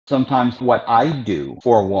Sometimes what I do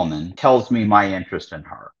for a woman tells me my interest in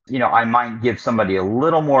her. I might give somebody a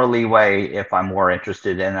little more leeway if I'm more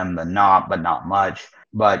interested in them than not, but not much.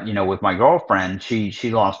 But, with my girlfriend,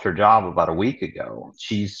 she lost her job about a week ago.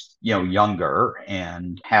 She's, younger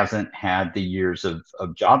and hasn't had the years of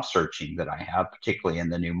job searching that I have, particularly in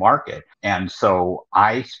the new market. And so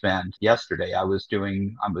I spent yesterday, I was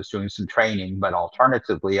doing some training, but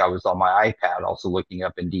alternatively, I was on my iPad also looking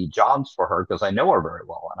up Indeed jobs for her because I know her very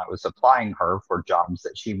well. And I was applying her for jobs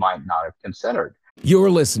that she might not have considered.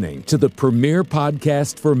 You're listening to the premier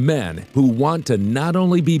podcast for men who want to not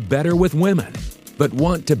only be better with women, but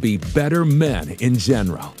want to be better men in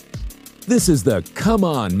general. This is the Come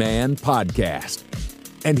On Man podcast.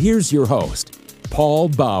 And here's your host, Paul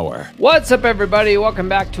Bauer. What's up, everybody? Welcome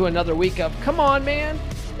back to another week of Come On Man.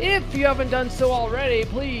 If you haven't done so already,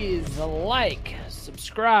 please like,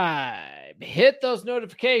 subscribe, hit those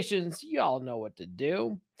notifications. You all know what to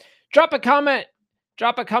do. Drop a comment.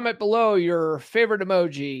 Drop a comment below, your favorite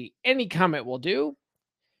emoji. Any comment will do.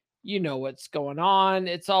 You know what's going on.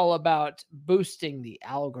 It's all about boosting the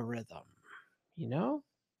algorithm,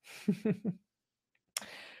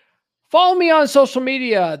 Follow me on social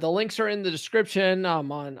media. The links are in the description.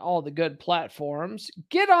 I'm on all the good platforms.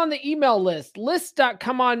 Get on the email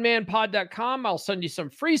list.comeonmanpod.com. I'll send you some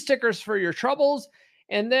free stickers for your troubles.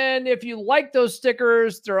 And then if you like those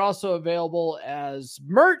stickers, they're also available as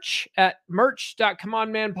merch at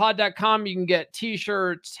merch.comeonmanpod.com. You can get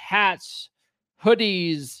t-shirts, hats,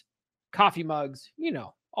 hoodies, coffee mugs,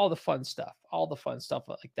 all the fun stuff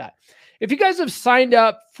like that. If you guys have signed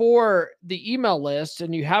up for the email list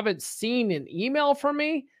and you haven't seen an email from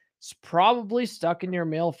me, it's probably stuck in your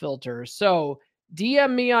mail filter. So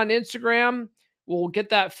DM me on Instagram. We'll get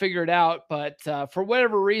that figured out. But for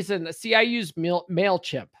whatever reason, I use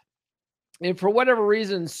MailChimp. And for whatever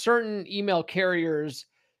reason, certain email carriers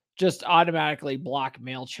just automatically block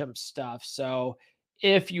MailChimp stuff. So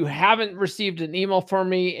if you haven't received an email from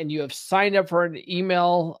me and you have signed up for the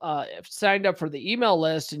email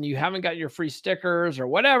list and you haven't got your free stickers or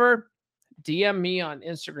whatever, DM me on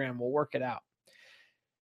Instagram. We'll work it out.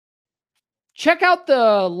 Check out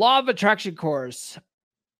the Law of Attraction course.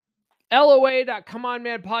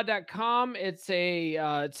 LOA.comeonmanpod.com. It's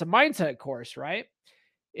a mindset course, right?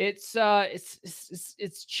 It's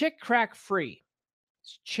chick crack free.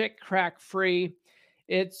 It's chick crack free.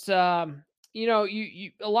 It's a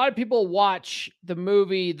lot of people watch the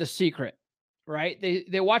movie The Secret, right?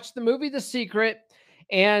 They watch the movie The Secret,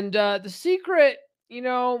 and The Secret,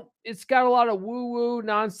 it's got a lot of woo-woo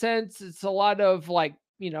nonsense. It's a lot of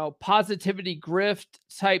positivity grift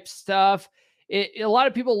type stuff. A lot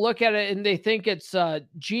of people look at it and they think it's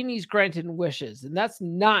genies granting wishes, and that's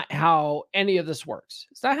not how any of this works.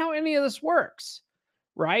 It's not how any of this works,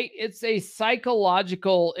 right? It's a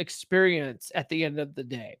psychological experience at the end of the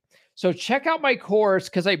day. So check out my course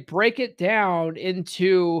because I break it down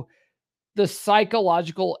into the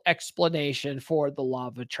psychological explanation for the law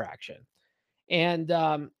of attraction. And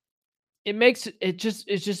it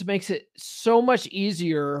just makes it so much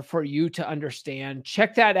easier for you to understand.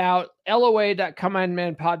 Check that out,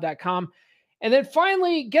 LOA.comeonmanpod.com. And then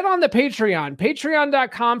finally, get on the Patreon,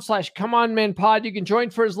 patreon.com/comeonmanpod. You can join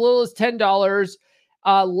for as little as $10.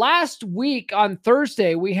 Last week on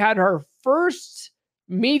Thursday, we had our first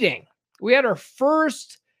meeting. We had our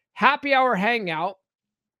first happy hour hangout.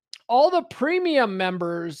 All the premium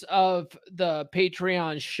members of the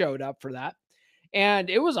Patreon showed up for that.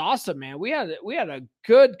 And it was awesome, man. We had a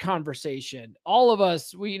good conversation. All of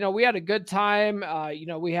us, we had a good time.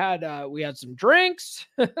 We had some drinks.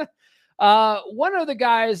 One of the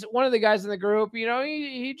guys in the group,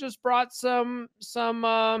 he just brought some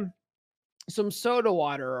soda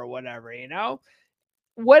water or whatever,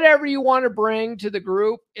 whatever you want to bring to the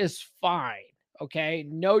group is fine. Okay.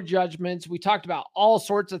 No judgments. We talked about all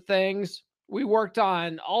sorts of things. We worked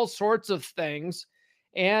on all sorts of things.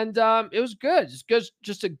 And it was good. It's good,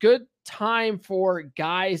 just a good time for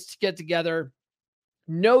guys to get together.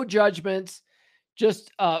 No judgments,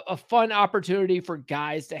 just a fun opportunity for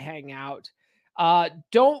guys to hang out.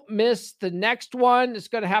 Don't miss the next one. It's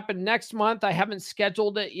going to happen next month. I haven't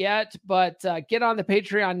scheduled it yet, but get on the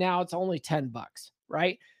Patreon now. It's only $10,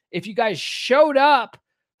 right? If you guys showed up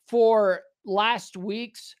for last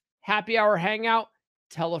week's happy hour hangout,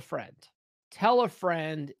 tell a friend. Tell a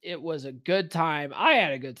friend. It was a good time. I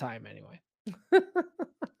had a good time anyway.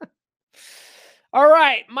 All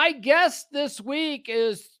right. My guest this week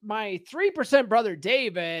is my 3% brother,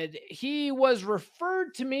 David. He was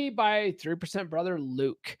referred to me by 3% brother,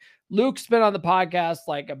 Luke. Luke's been on the podcast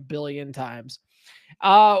like a billion times.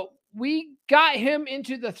 We got him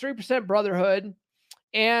into the 3% Brotherhood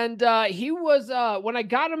And he was, when I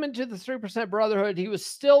got him into the 3% Brotherhood, he was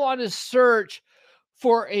still on his search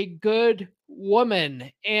for a good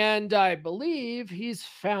woman. And I believe he's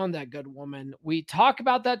found that good woman. We talk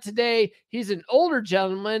about that today. He's an older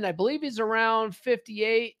gentleman. I believe he's around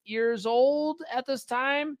 58 years old at this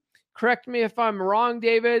time. Correct me if I'm wrong,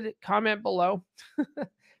 David. Comment below.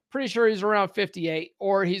 Pretty sure he's around 58,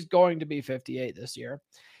 or he's going to be 58 this year.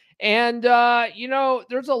 And,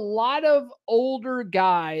 there's a lot of older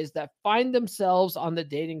guys that find themselves on the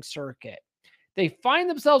dating circuit. They find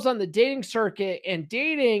themselves on the dating circuit, and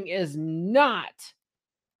dating is not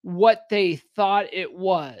what they thought it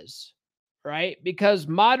was, right? Because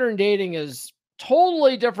modern dating is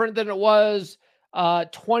totally different than it was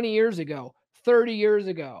 20 years ago, 30 years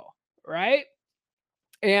ago, right?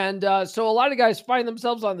 And so a lot of guys find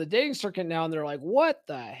themselves on the dating circuit now, and they're like, what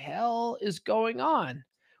the hell is going on?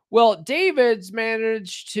 Well, David's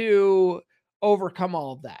managed to overcome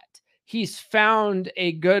all of that. He's found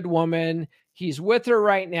a good woman. He's with her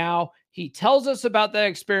right now. He tells us about that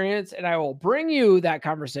experience, and I will bring you that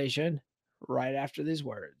conversation right after these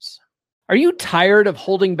words. Are you tired of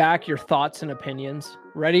holding back your thoughts and opinions?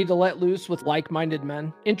 Ready to let loose with like-minded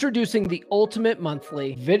men? Introducing the ultimate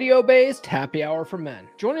monthly video-based happy hour for men.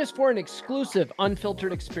 Join us for an exclusive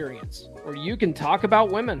unfiltered experience where you can talk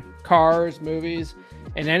about women, cars, movies,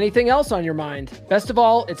 and anything else on your mind. Best of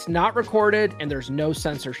all, it's not recorded and there's no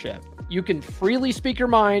censorship. You can freely speak your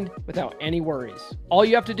mind without any worries. All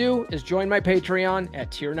you have to do is join my Patreon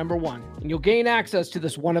at tier number 1, and you'll gain access to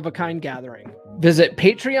this one-of-a-kind gathering. Visit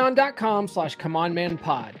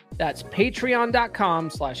patreon.com/ComeOnManPod. That's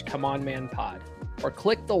patreon.com/ComeOnManPod. Or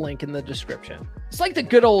click the link in the description. It's like the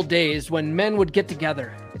good old days when men would get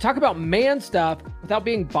together and talk about man stuff without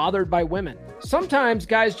being bothered by women. Sometimes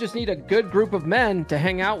guys just need a good group of men to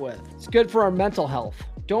hang out with. It's good for our mental health.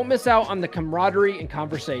 Don't miss out on the camaraderie and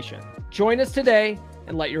conversation. Join us today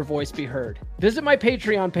and let your voice be heard. Visit my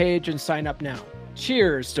Patreon page and sign up now.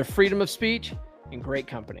 Cheers to freedom of speech and great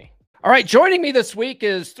company. All right, joining me this week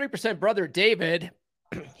is 3% brother David.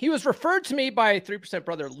 He was referred to me by 3%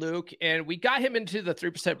 brother Luke, and we got him into the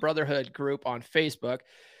 3% Brotherhood group on Facebook.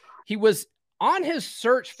 He was on his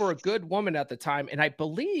search for a good woman at the time, and I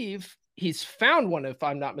believe he's found one, if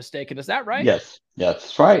I'm not mistaken. Is that right? Yes,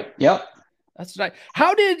 that's right. Yep. That's right.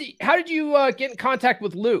 How did you get in contact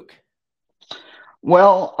with Luke?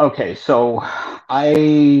 Well, okay, so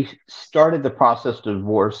I started the process of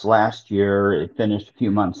divorce last year. It finished a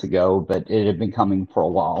few months ago, but it had been coming for a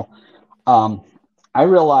while. I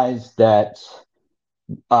realized that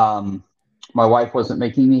my wife wasn't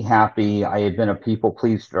making me happy. I had been a people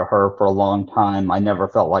pleaser to her for a long time. I never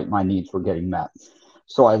felt like my needs were getting met.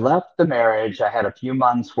 So I left the marriage. I had a few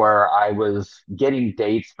months where I was getting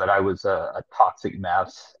dates, but I was a toxic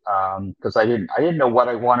mess because I didn't know what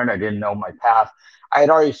I wanted. I didn't know my path. I had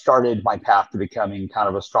already started my path to becoming kind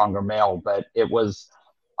of a stronger male, but I was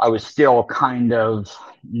still kind of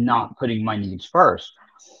not putting my needs first.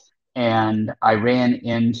 And I ran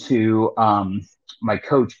into my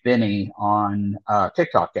coach, Benny, on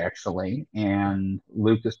TikTok, actually. And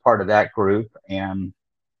Luke is part of that group. And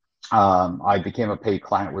I became a paid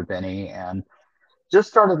client with Benny and just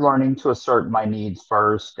started learning to assert my needs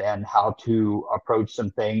first and how to approach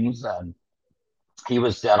some things. And he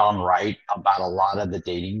was dead on right about a lot of the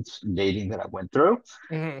dating that I went through.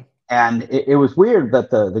 Mm-hmm. And it was weird, but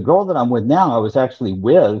the girl that I'm with now, I was actually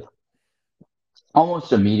with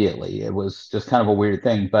almost immediately. It was just kind of a weird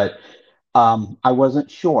thing, but I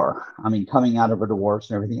wasn't sure. I mean, coming out of a divorce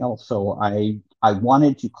and everything else. So I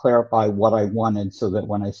wanted to clarify what I wanted so that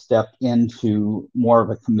when I stepped into more of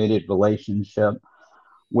a committed relationship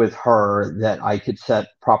with her, that I could set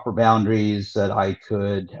proper boundaries, that I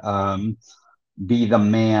could be the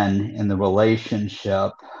man in the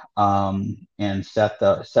relationship and set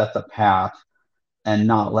the path and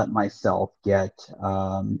not let myself get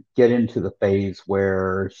into the phase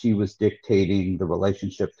where she was dictating the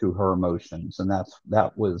relationship through her emotions. And that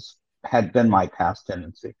had been my past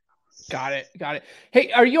tendency. Got it.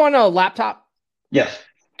 Hey, are you on a laptop? Yes.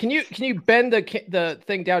 Can you bend the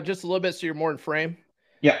thing down just a little bit so you're more in frame?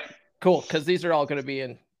 Yeah. Cool. Because these are all going to be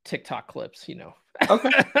in TikTok clips,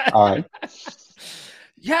 Okay. All right.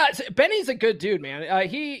 Yeah, Benny's a good dude, man.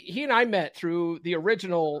 He and I met through the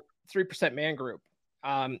original 3% Man group.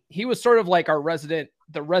 He was sort of like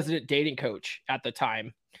the resident dating coach at the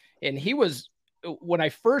time, and when I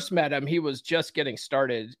first met him, he was just getting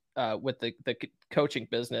started with the coaching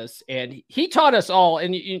business, and he taught us all,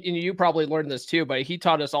 and you probably learned this too, but he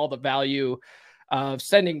taught us all the value of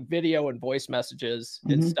sending video and voice messages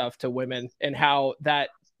and stuff to women, and how that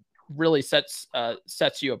really sets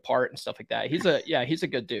you apart and stuff like that. He's a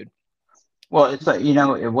good dude. Well, it's like,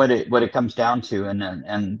 what it comes down to,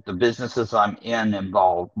 and the businesses I'm in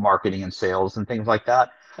involve marketing and sales and things like that.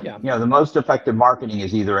 Yeah. The most effective marketing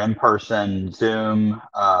is either in person, Zoom,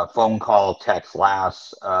 phone call, text,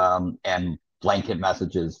 last, and blanket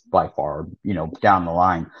messages by far, down the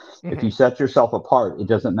line. Mm-hmm. If you set yourself apart, it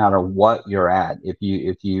doesn't matter what you're at. If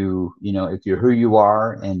you're who you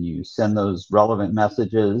are and you send those relevant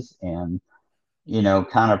messages and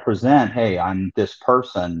kind of present, hey, I'm this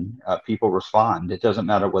person, people respond. It doesn't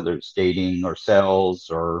matter whether it's dating or sales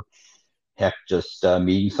or heck, just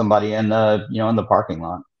meeting somebody in the parking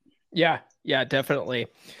lot. Yeah, definitely.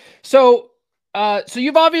 So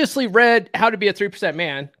you've obviously read How to Be a 3%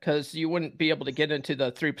 Man, because you wouldn't be able to get into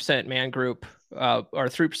the 3% Man group or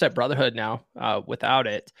 3% Brotherhood now without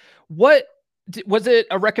it. What was it?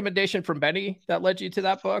 A recommendation from Benny that led you to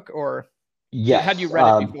that book, or had you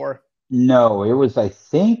read it before? No, it was, I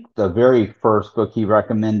think, the very first book he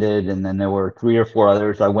recommended, and then there were 3 or 4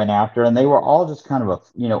 others I went after, and they were all just kind of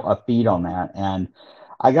a feed on that. And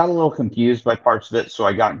I got a little confused by parts of it, so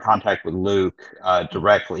I got in contact with Luke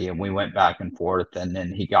directly, and we went back and forth, and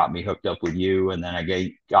then he got me hooked up with you, and then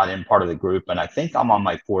I got in part of the group, and I think I'm on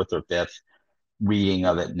my 4th or 5th reading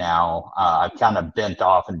of it now. I've kind of bent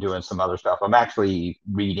off and doing some other stuff. I'm actually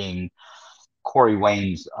reading Corey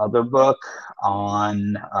Wayne's other book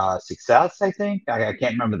on success, I think. I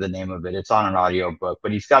can't remember the name of it. It's on an audio book,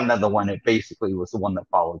 but he's got another one. It basically was the one that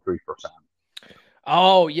followed 3%.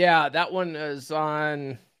 Oh, yeah. That one is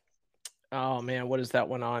on. Oh, man. What is that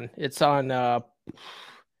one on? It's on. I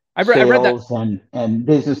read that. And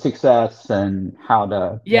business success and how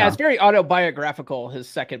to. Yeah, it's very autobiographical, his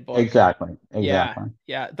second book. Exactly. Yeah.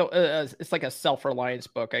 It's like a self-reliance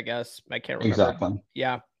book, I guess. I can't remember. Exactly.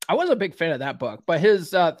 Yeah. I was a big fan of that book, but his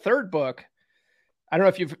third book, I don't know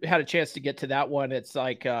if you've had a chance to get to that one. It's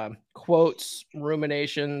like quotes,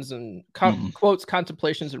 ruminations, and quotes,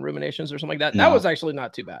 contemplations, and ruminations, or something like that. No. That was actually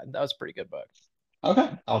not too bad. That was a pretty good book. Okay,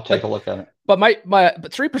 I'll take a look at it. But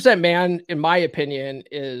but 3% Man, in my opinion,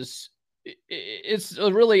 it's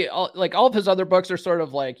really like all of his other books are sort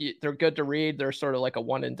of like, they're good to read. They're sort of like a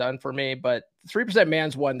one and done for me. But 3%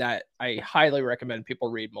 Man's one that I highly recommend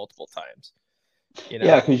people read multiple times.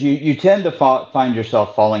 Yeah, because you tend to find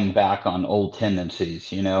yourself falling back on old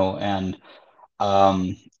tendencies, and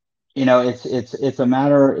it's a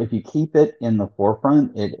matter, if you keep it in the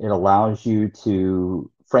forefront, it allows you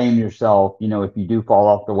to frame yourself, if you do fall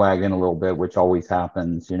off the wagon a little bit, which always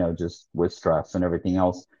happens, just with stress and everything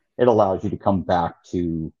else, it allows you to come back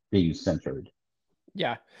to being centered.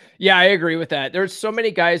 Yeah, I agree with that. There's so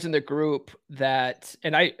many guys in the group that,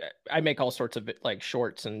 and I make all sorts of like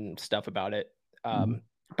shorts and stuff about it.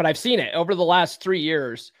 But I've seen it over the last 3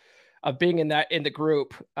 years of being in the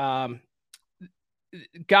group.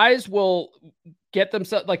 Guys will get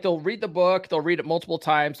themselves, like, they'll read the book, they'll read it multiple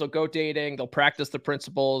times, they'll go dating, they'll practice the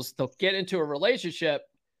principles, they'll get into a relationship,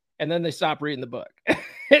 and then they stop reading the book.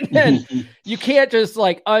 And then you can't just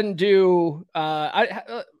like undo.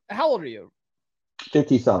 How old are you?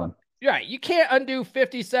 57. Right. You can't undo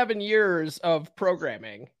 57 years of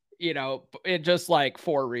programming, in just like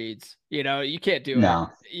 4 reads. You can't do it.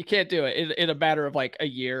 You can't do it in a matter of like a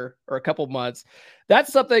year or a couple months.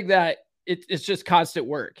 That's something that it's just constant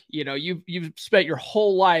work. You've spent your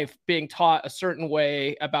whole life being taught a certain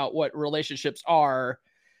way about what relationships are.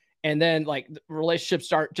 And then like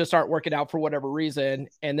relationships aren't working out for whatever reason.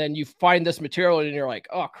 And then you find this material and you're like,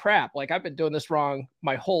 oh crap, like I've been doing this wrong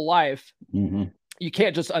my whole life. Mm-hmm. You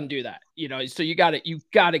can't just undo that, so you got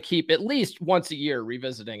to keep at least once a year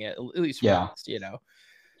revisiting it, at least once,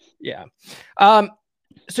 Yeah.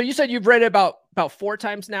 So you said you've read it about 4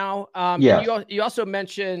 times now. Yeah. You also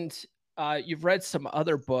mentioned you've read some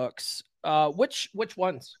other books. Which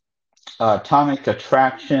ones? Atomic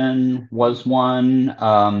Attraction was one.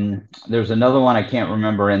 There's another one I can't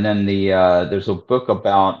remember, and then there's a book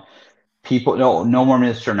about people. No More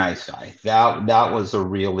Mr. Nice Guy. That was a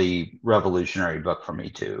really revolutionary book for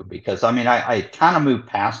me too, because I kind of moved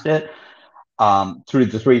past it through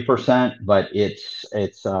the 3%, but it's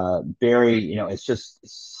very, it's just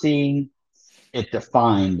seeing it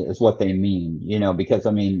defined is what they mean, because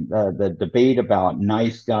the debate about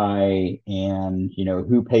nice guy and,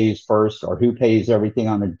 who pays first or who pays everything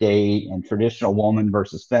on a date, and traditional woman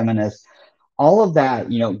versus feminist, all of that,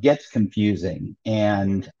 gets confusing.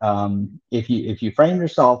 And if you frame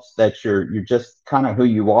yourself that you're just kind of who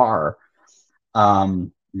you are,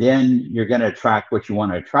 then you're going to attract what you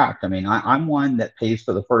want to attract. I'm one that pays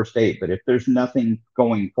for the first date, but if there's nothing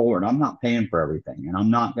going forward, I'm not paying for everything, and I'm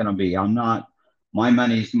not my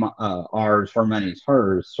money's ours, her money's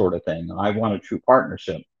hers sort of thing. I want a true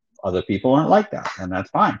partnership. Other people aren't like that, and that's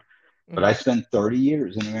fine. But I spent 30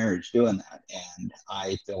 years in a marriage doing that, and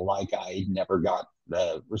I feel like I never got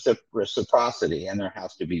the reciprocity, and there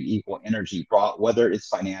has to be equal energy brought, whether it's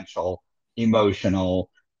financial, emotional,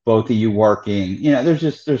 both of you working.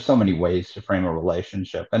 There's so many ways to frame a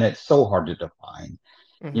relationship, and it's so hard to define,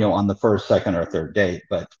 on the first, second, or third date.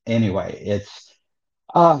 But anyway,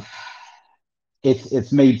 uh,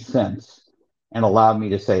 it's made sense and allowed me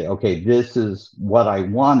to say, okay, this is what I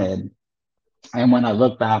wanted. And when I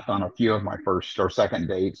look back on a few of my first or second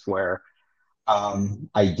dates where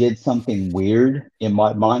I did something weird in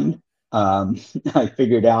my mind, I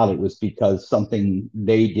figured out it was because something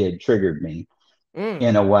they did triggered me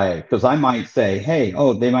in a way. Because I might say, hey,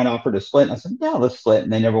 they might offer to split. And I said, yeah, let's split.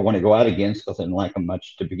 And they never want to go out again because I didn't like them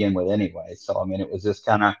much to begin with anyway. So, I mean, it was just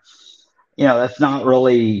kind of, that's not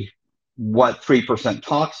really what 3%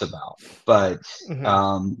 talks about. But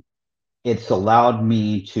it's allowed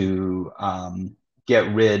me to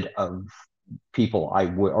get rid of people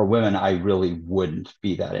or women I really wouldn't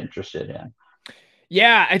be that interested in.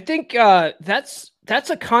 Yeah, I think that's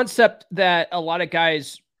a concept that a lot of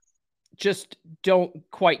guys just don't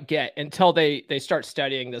quite get until they start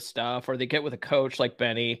studying this stuff, or they get with a coach like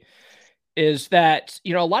Benny. Is that,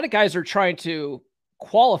 a lot of guys are trying to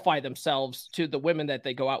qualify themselves to the women that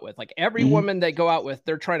they go out with. Like every woman they go out with,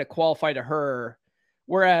 they're trying to qualify to her.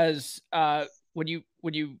 Whereas when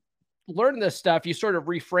you learn this stuff, you sort of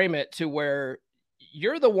reframe it to where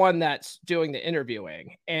you're the one that's doing the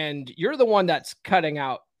interviewing, and you're the one that's cutting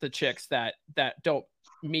out the chicks that don't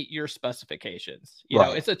meet your specifications. You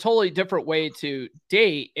know, it's a totally different way to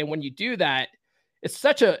date. And when you do that, it's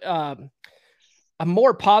such a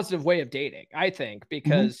more positive way of dating, I think,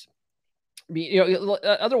 because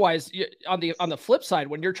otherwise on the flip side,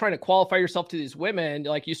 when you're trying to qualify yourself to these women,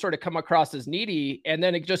 like you sort of come across as needy, and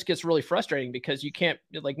then it just gets really frustrating because you can't,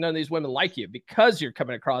 like, none of these women like you because you're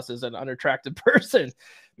coming across as an unattractive person.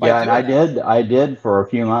 Yeah. And I did for a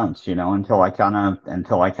few months, until I kind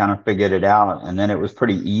of figured it out. And then it was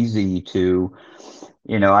pretty easy to,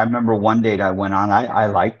 I remember one date I went on, I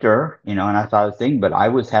liked her, and I thought a thing, but I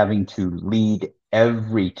was having to lead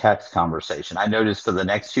every text conversation. I noticed for the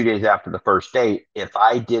next 2 days after the first date, if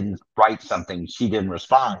I didn't write something, she didn't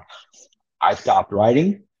respond, I stopped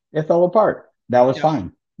writing. It fell apart. That was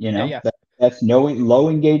fine. That's no low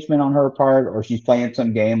engagement on her part, or she's playing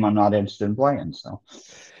some game I'm not interested in playing. So,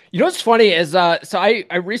 what's funny is, so I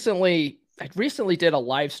recently did a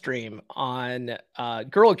live stream on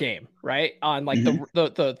Girl Game, right? On like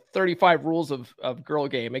the 35 rules of Girl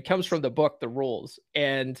Game. It comes from the book, The Rules.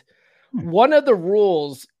 And one of the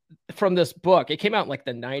rules from this book, it came out in like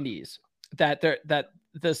the 90s, that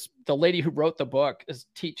the lady who wrote the book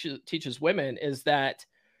teaches women is that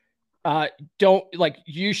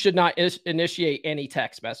you should not initiate any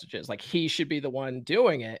text messages. Like he should be the one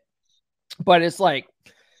doing it. But it's like,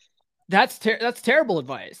 that's terrible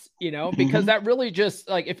advice, because that really just,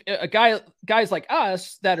 like, if a guys like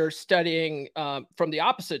us that are studying from the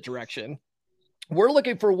opposite direction, we're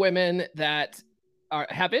looking for women that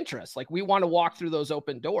have interests. Like we want to walk through those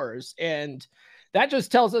open doors, and that just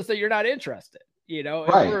tells us that you're not interested.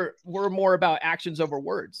 We're more about actions over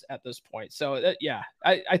words at this point. So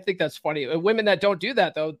I think that's funny. Women that don't do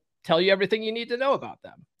that, though, tell you everything you need to know about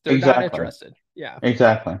them. They're not interested. Yeah,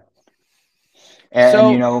 exactly.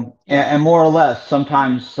 And and more or less,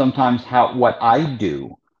 sometimes what I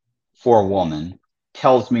do for a woman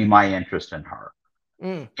tells me my interest in her.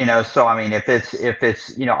 So I mean, if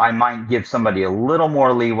it's I might give somebody a little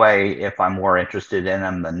more leeway if I'm more interested in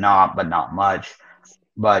them than not, but not much.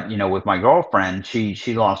 But with my girlfriend, she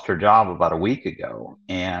lost her job about a week ago,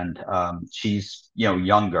 and she's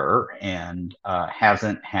younger and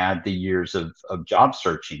hasn't had the years of job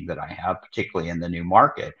searching that I have, particularly in the new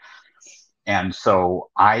market. And so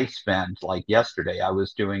I spent, like yesterday, I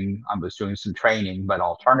was doing some training, but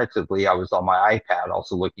alternatively, I was on my iPad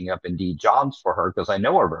also looking up Indeed jobs for her because I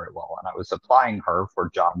know her very well, and I was applying her for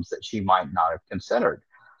jobs that she might not have considered.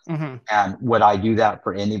 And would I do that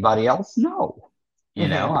for anybody else? No.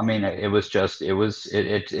 I mean,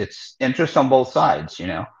 it's interest on both sides.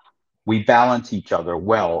 We balance each other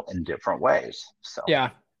well in different ways. So yeah.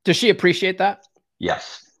 Does she appreciate that?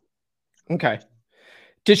 Yes. Okay.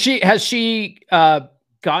 Has she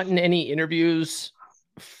gotten any interviews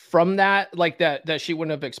from that, like that she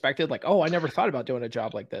wouldn't have expected? Like, oh, I never thought about doing a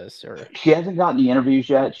job like this. Or she hasn't gotten the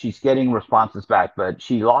interviews yet. She's getting responses back, but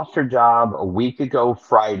she lost her job a week ago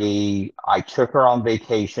Friday. I took her on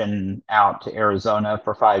vacation out to Arizona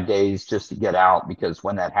for 5 days just to get out, because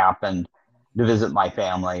when that happened, to visit my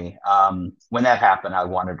family. When that happened, I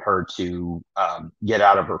wanted her to get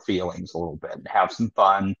out of her feelings a little bit, have some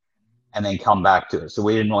fun, and then come back to it. So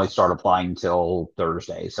we didn't really start applying until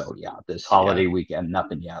Thursday. So yeah, this holiday weekend,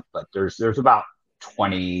 nothing yet, but there's about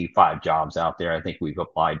 25 jobs out there. I think we've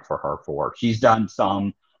applied for her for. She's done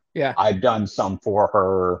some. Yeah. I've done some for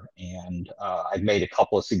her, and I've made a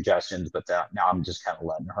couple of suggestions, but now I'm just kind of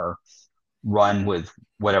letting her run with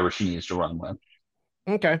whatever she needs to run with.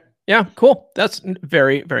 Okay. Yeah, cool. That's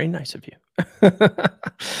very, very nice of you.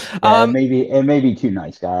 It may be too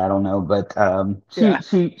nice, guy. I don't know, but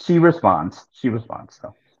she responds. She responds.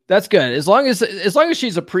 So that's good. As long as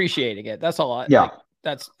she's appreciating it, that's a lot. Yeah,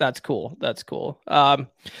 like, that's cool. That's cool.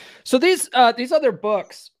 So these other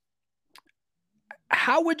books,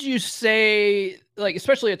 how would you say, like,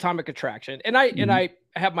 especially Atomic Attraction, and I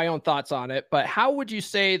have my own thoughts on it, but how would you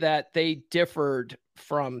say that they differed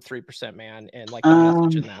from 3% Man and like the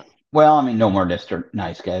message in that? Well, I mean, No More Mr.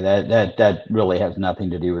 Nice Guy. That really has nothing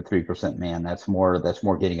to do with 3% Man. That's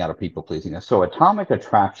more getting out of people pleasing us. So Atomic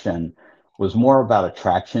Attraction was more about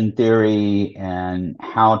attraction theory and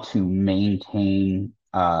how to maintain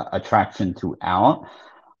attraction throughout.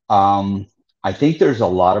 I think there's a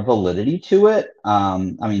lot of validity to it. I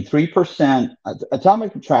mean, 3%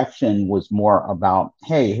 Atomic Attraction was more about,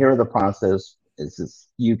 hey, here are the processes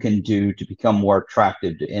you can do to become more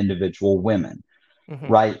attractive to individual women.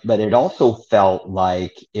 Right. But it also felt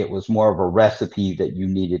like it was more of a recipe that you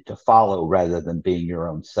needed to follow rather than being your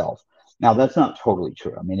own self. Now, that's not totally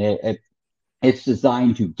true. I mean, it's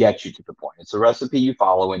designed to get you to the point. It's a recipe you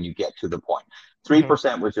follow and you get to the point.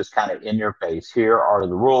 3% was just kind of in your face. Here are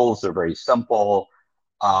the rules. They're very simple.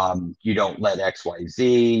 You don't let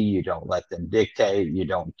XYZ. You don't let them dictate. You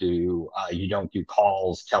don't do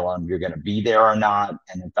calls, tell them you're going to be there or not.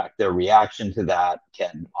 And in fact, their reaction to that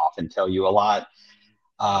can often tell you a lot.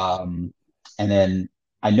 And then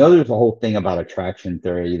I know there's a whole thing about attraction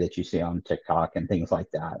theory that you see on TikTok and things like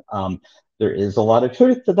that. There is a lot of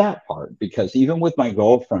truth to that part, because even with my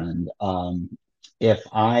girlfriend, if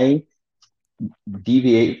I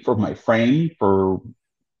deviate from my frame for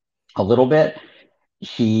a little bit,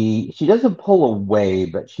 she doesn't pull away,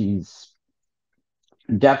 but she's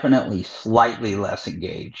definitely slightly less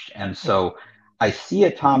engaged. And so I see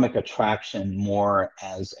Atomic Attraction more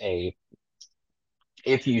as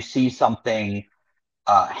if you see something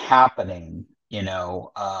happening,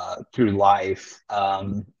 through life,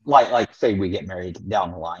 like say we get married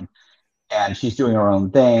down the line and she's doing her own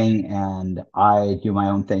thing and I do my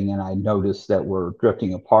own thing and I notice that we're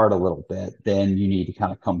drifting apart a little bit, then you need to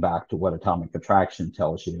kind of come back to what Atomic Attraction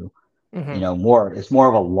tells you. It's more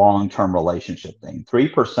of a long-term relationship thing.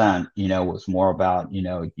 3%, was more about, you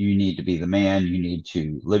need to be the man, you need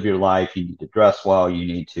to live your life, you need to dress well, you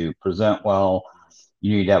need to present well,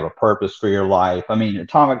 you need to have a purpose for your life. I mean,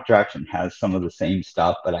 Atomic Attraction has some of the same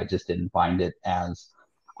stuff, but I just didn't find it as,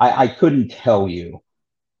 I couldn't tell you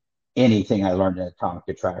anything I learned in Atomic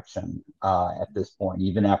Attraction at this point,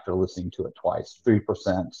 even after listening to it twice.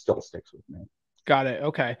 3% still sticks with me. Got it.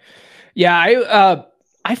 Okay. Yeah.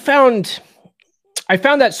 I found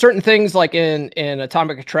that certain things like in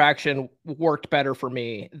Atomic Attraction worked better for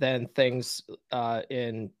me than things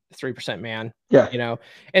in 3% Man. Yeah.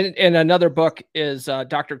 And another book is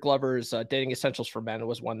Dr. Glover's Dating Essentials for Men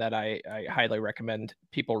was one that I highly recommend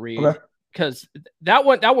people read, because that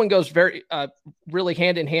one goes very really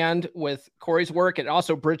hand in hand with Corey's work. It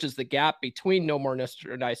also bridges the gap between No More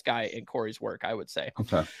Mr. Nice Guy and Corey's work, I would say.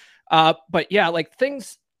 Okay. But yeah, like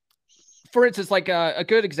things, for instance, like a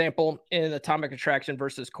good example in Atomic Attraction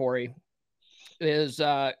versus Corey is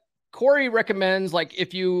Corey recommends, like,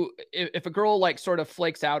 if a girl like sort of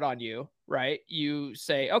flakes out on you, right? You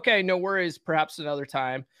say, okay, no worries, perhaps another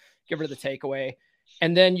time, give her the takeaway,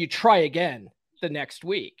 and then you try again the next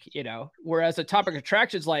week, whereas Atomic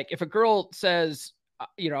Attraction is like, if a girl says,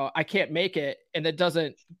 I can't make it, and it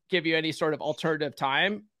doesn't give you any sort of alternative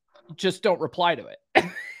time, just don't reply to it.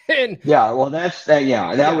 Yeah, well, that's that.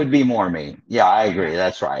 Yeah, that would be more me. Yeah, I agree.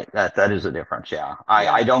 That's right. That is a difference. Yeah,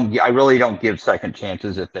 I really don't give second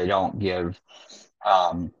chances if they don't give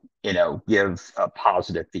a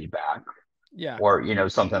positive feedback. Yeah. Or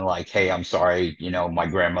something like, hey, I'm sorry, my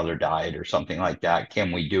grandmother died or something like that.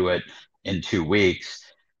 Can we do it in 2 weeks?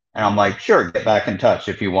 And I'm like, sure, get back in touch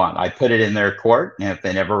if you want. I put it in their court, and if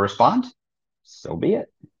they never respond, so be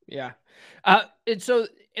it. Yeah.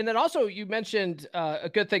 And then also you mentioned a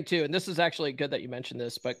good thing too, and this is actually good that you mentioned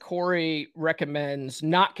this, but Corey recommends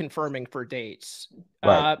not confirming for dates.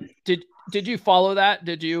 Right. Did you follow that?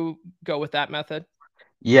 Did you go with that method?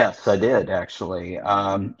 Yes, I did actually.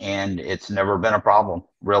 And it's never been a problem,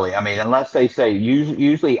 really. I mean, unless they say,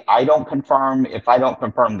 usually I don't confirm. If I don't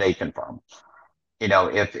confirm, they confirm.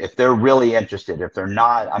 If they're really interested. If they're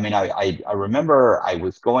not, I mean, I remember I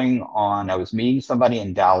was meeting somebody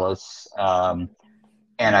in Dallas, and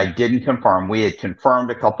I didn't confirm. We had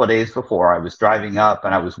confirmed a couple of days before. I was driving up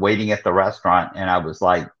and I was waiting at the restaurant, and I was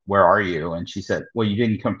like, "Where are you?" And she said, "Well, you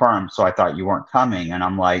didn't confirm, so I thought you weren't coming." And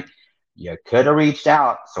I'm like, "You could have reached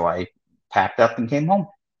out." So I packed up and came home.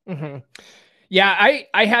 Mm-hmm. Yeah,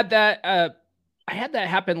 I had that. I had that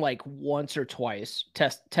happen like once or twice,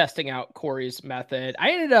 testing out Corey's method.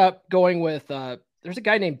 I ended up going with there's a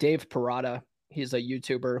guy named Dave Parada. He's a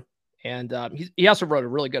YouTuber, and he also wrote a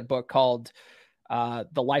really good book called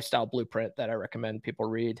The Lifestyle Blueprint that I recommend people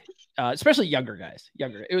read, especially younger guys.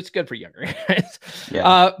 It was good for younger guys.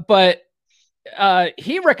 Yeah. But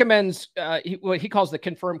he recommends what he calls the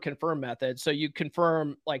confirm method. So you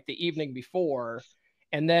confirm like the evening before,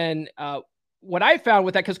 and then what I found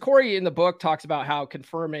with that, because Corey in the book talks about how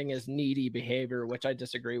confirming is needy behavior, which I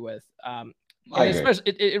disagree with. And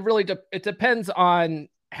especially it really it depends on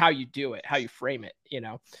how you do it, how you frame it,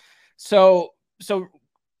 So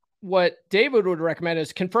what David would recommend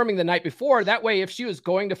is confirming the night before. That way, if she was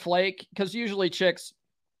going to flake, because usually chicks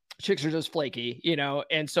are just flaky,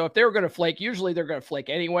 and so if they were going to flake, usually they're going to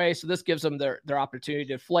flake anyway. So this gives them their opportunity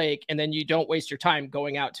to flake, and then you don't waste your time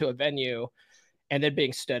going out to a venue and then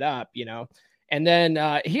being stood up, And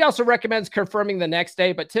then he also recommends confirming the next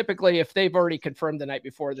day, but typically if they've already confirmed the night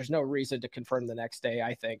before, there's no reason to confirm the next day,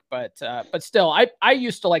 I think. But still, I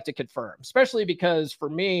used to like to confirm, especially because for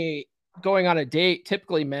me, going on a date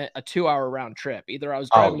typically meant a 2-hour round trip. Either I was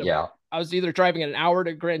driving I was either driving an hour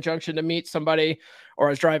to Grand Junction to meet somebody, or I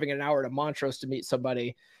was driving an hour to Montrose to meet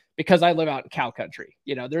somebody, because I live out in cow country.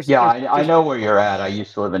 I know where you're at. I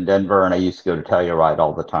used to live in Denver, and I used to go to Telluride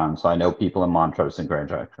all the time. So I know people in Montrose and Grand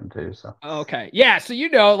Junction too. So okay, yeah. So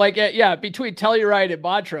between Telluride and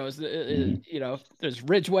Montrose, there's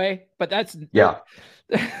Ridgeway, but that's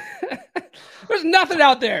there's nothing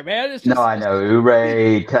out there, man. It's just, no, I know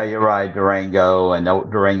Ouray, Telluride, Durango, and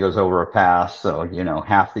Durango's over a pass. So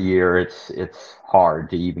half the year it's hard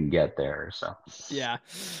to even get there. So yeah,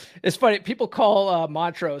 it's funny. People call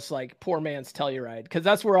Montrose like poor man's Telluride, because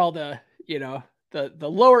that's where all the the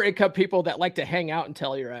lower income people that like to hang out in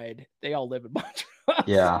Telluride, they all live in Montrose.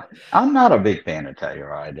 Yeah, I'm not a big fan of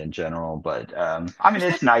Telluride in general, but I mean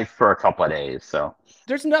it's nice for a couple of days. So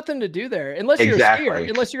there's nothing to do there unless you're a skier.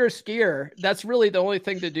 Unless you're a skier, that's really the only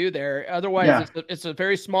thing to do there. Otherwise, it's a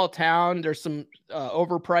very small town. There's some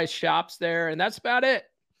overpriced shops there, and that's about it.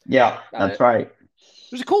 Yeah, that's right.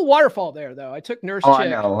 There's a cool waterfall there, though. I took Nurse Chick.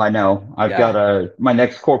 I know. I've got my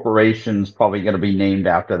next corporation's probably going to be named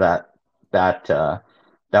after that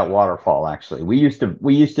waterfall. Actually, we used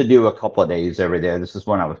to do a couple of days every day. This is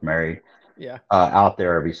when I was married. Yeah. Out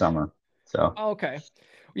there every summer. So. Okay.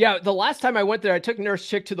 Yeah. The last time I went there, I took Nurse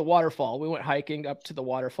Chick to the waterfall. We went hiking up to the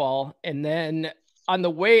waterfall, and then on the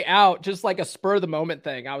way out, just like a spur of the moment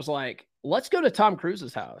thing, I was like, let's go to Tom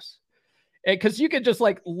Cruise's house. And because you could just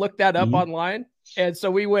like look that up online. And so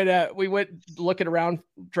we went looking around,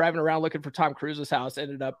 driving around looking for Tom Cruise's house,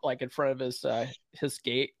 ended up like in front of his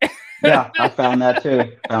gate. Yeah, I found that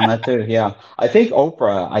too. Yeah. I think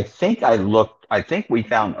we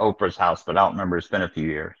found Oprah's house, but I don't remember. It's been a few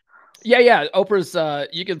years. Yeah. Oprah's,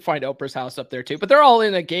 you can find Oprah's house up there too, but they're all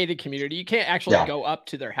in a gated community. You can't actually go up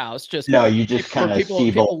to their house. You just kind of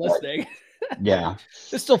see people listening. Yeah.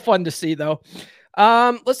 It's still fun to see though.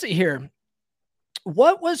 Let's see here.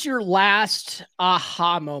 What was your last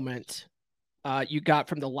aha moment you got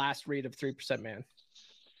from the last read of 3% Man?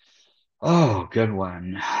 Oh, good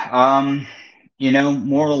one.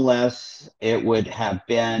 More or less, it would have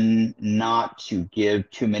been not to give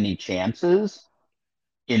too many chances,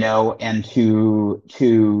 and I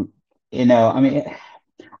mean,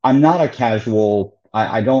 I'm not a casual.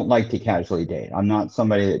 I don't like to casually date. I'm not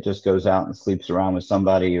somebody that just goes out and sleeps around with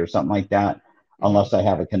somebody or something like that, unless I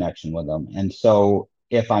have a connection with them. And so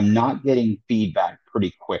if I'm not getting feedback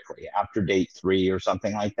pretty quickly after date 3 or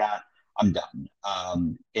something like that, I'm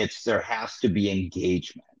done. There has to be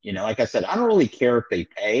engagement. Like I said, I don't really care if they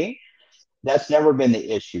pay. That's never been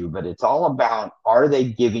the issue, but it's all about, are they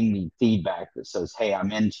giving me feedback that says, hey,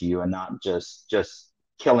 I'm into you, and not just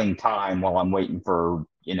killing time while I'm waiting for,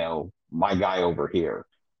 my guy over here.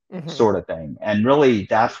 Sort of thing. And really,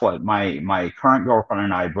 that's what my current girlfriend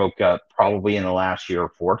and I broke up probably in the last year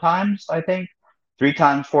 4 times, I think. 3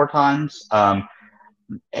 times, 4 times.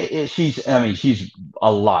 She's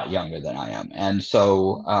a lot younger than I am. And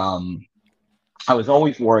so I was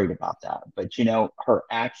always worried about that. But, her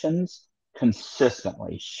actions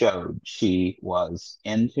consistently showed she was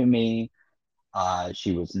into me.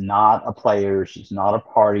 She was not a player. She's not a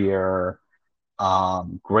partier.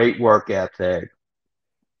 Great work ethic.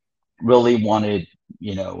 Really wanted,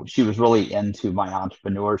 she was really into my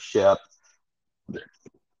entrepreneurship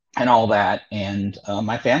and all that. And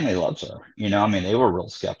my family loves her. I mean, they were real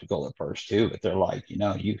skeptical at first too, but they're like,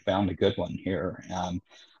 you found a good one here.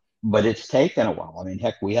 But it's taken a while. I mean,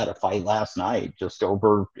 heck, we had a fight last night just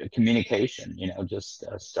over communication, just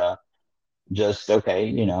okay,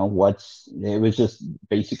 it was just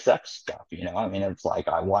basic sex stuff, I mean, it's like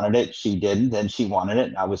I wanted it, she didn't, and she wanted it,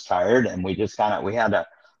 and I was tired, and we just we had a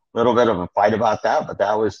little bit of a fight about that, but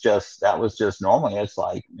that was just normal. It's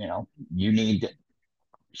like, you need to,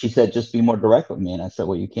 she said, just be more direct with me. And I said,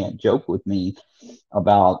 well, you can't joke with me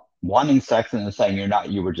about wanting sex and then saying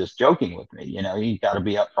you were just joking with me. You got to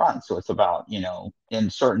be upfront. So it's about, in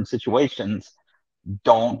certain situations,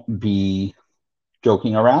 don't be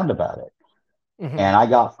joking around about it. Mm-hmm. And I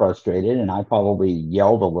got frustrated and I probably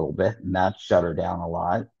yelled a little bit, and that shut her down a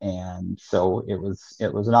lot. And so it was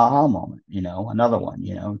an aha moment, another one,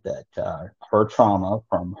 that her trauma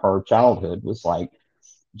from her childhood was like,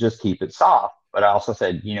 just keep it soft. But I also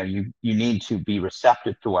said, you need to be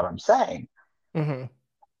receptive to what I'm saying. Mm-hmm.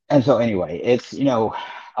 And so anyway, it's,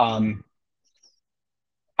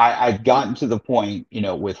 I've gotten to the point,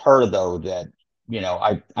 with her though, that,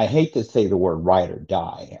 I hate to say the word ride or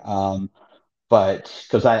die. But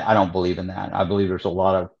because I don't believe in that. I believe there's a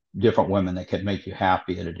lot of different women that can make you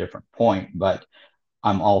happy at a different point, but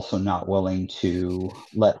I'm also not willing to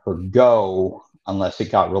let her go unless it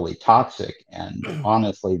got really toxic. And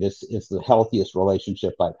honestly, this is the healthiest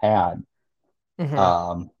relationship I've had.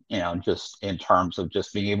 Mm-hmm. Just in terms of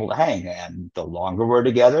just being able to hang. And the longer we're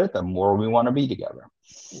together, the more we want to be together.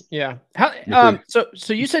 Yeah.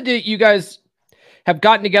 So you said that you guys have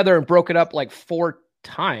gotten together and broken up like 4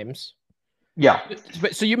 times. Yeah.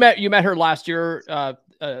 So you met her last year,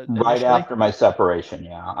 right after my separation.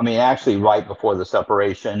 Yeah. I mean, actually right before the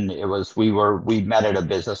separation, it was, we met at a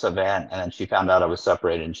business event, and then she found out I was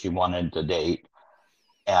separated and she wanted to date.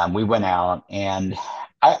 And we went out, and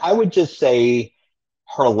I would just say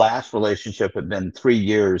her last relationship had been 3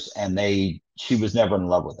 years, and she was never in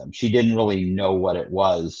love with him. She didn't really know what it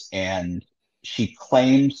was. And she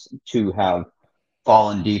claims to have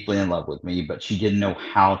fallen deeply in love with me, but she didn't know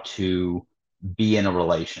how to be in a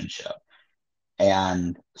relationship.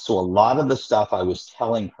 And so a lot of the stuff I was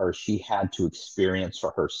telling her, she had to experience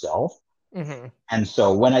for herself. Mm-hmm. And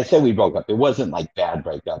so when I say we broke up, it wasn't like bad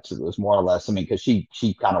breakups. It was more or less, I mean, because she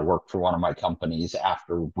kind of worked for one of my companies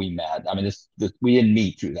after we met. I mean, we didn't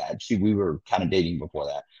meet through that. We were kind of dating before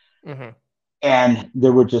that. Mm-hmm. And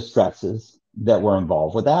there were just stresses that were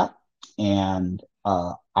involved with that. And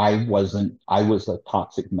I was a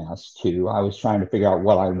toxic mess too. I was trying to figure out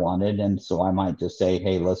what I wanted. And so I might just say,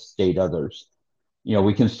 hey, let's date others.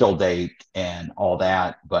 We can still date and all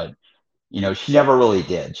that. But, she never really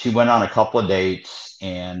did. She went on a couple of dates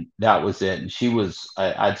and that was it. And she was,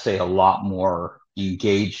 I'd say, a lot more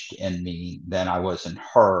engaged in me than I was in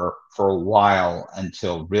her for a while,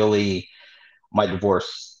 until really my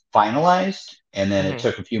divorce finalized. And then Mm-hmm. it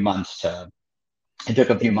took a few months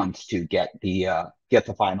to get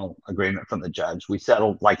the final agreement from the judge. We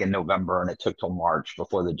settled like in November, and it took till March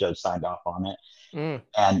before the judge signed off on it. Mm.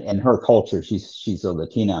 And in her culture, she's a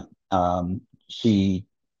Latina. She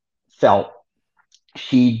felt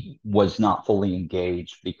she was not fully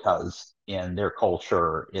engaged because in their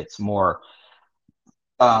culture, it's more.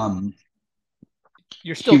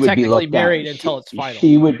 You're still technically married down. until it's final.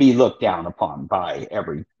 She would be looked down upon by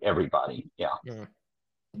everybody. Yeah. Mm.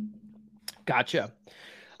 Gotcha.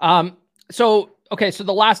 So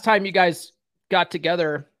the last time you guys got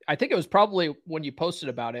together, I think it was probably when you posted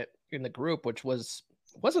about it in the group, which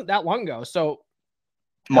wasn't that long ago. So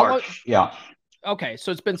March. Yeah. Okay.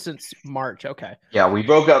 So it's been since March. Okay. Yeah. We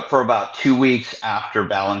broke up for about 2 weeks after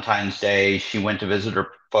Valentine's Day. She went to visit her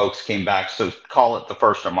folks, came back. So call it the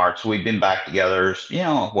 1st of March. So we've been back together,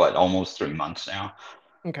 almost 3 months now.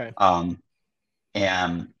 Okay.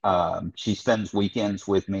 And she spends weekends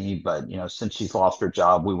with me, but since she's lost her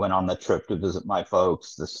job, we went on the trip to visit my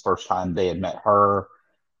folks. This first time they had met her.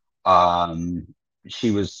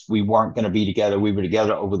 We weren't going to be together. We were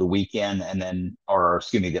together over the weekend, and then,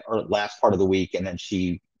 the last part of the week. And then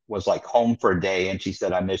she was like home for a day, and she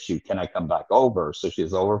said, I miss you. Can I come back over? So she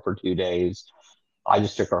was over for 2 days. I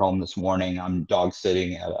just took her home this morning. I'm dog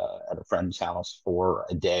sitting at a friend's house for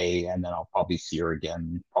a day, and then I'll probably see her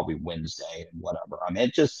again probably Wednesday and whatever. I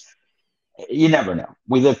mean, You never know.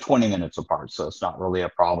 We live 20 minutes apart, so it's not really a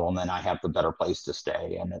problem. And I have the better place to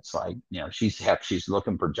stay. And it's like, she's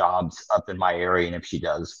looking for jobs up in my area. And if she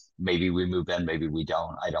does, maybe we move in, maybe we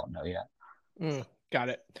don't. I don't know yet. Got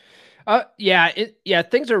it. Yeah,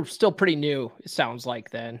 things are still pretty new, it sounds like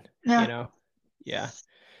then. Yeah. Yeah.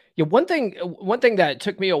 One thing that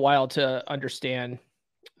took me a while to understand,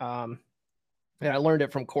 and I learned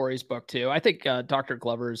it from Corey's book too. I think Dr.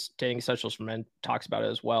 Glover's Dating Essentials for Men talks about it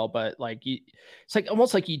as well. But like, it's like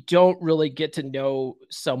almost like you don't really get to know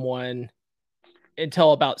someone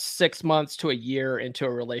until about 6 months to a year into a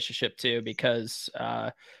relationship too, because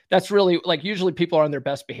that's really like usually people are on their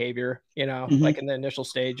best behavior, like in the initial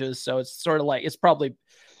stages. So it's sort of like it's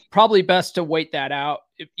probably best to wait that out.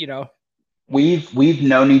 We've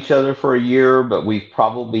known each other for a year, but we've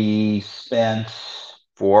probably spent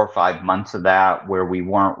 4 or 5 months of that where we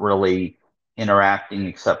weren't really interacting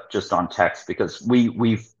except just on text, because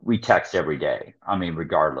we text every day. I mean,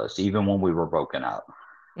 regardless, even when we were broken up.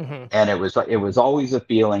 And it was always a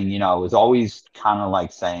feeling, it was always kind of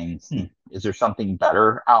like saying, is there something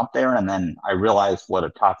better out there? And then I realized what a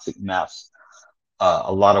toxic mess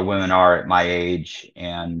a lot of women are at my age.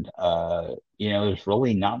 And, there's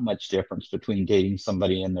really not much difference between dating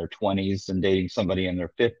somebody in their 20s and dating somebody in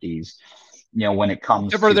their 50s. When it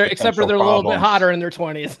comes except for they're a little bit hotter in their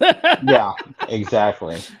 20s. Yeah,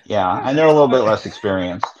 exactly. Yeah. And they're a little bit less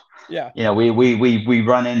experienced. Yeah. We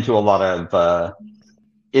run into a lot of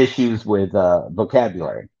issues with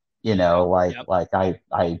vocabulary, like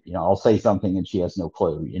I'll say something and she has no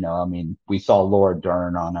clue. I mean, we saw Laura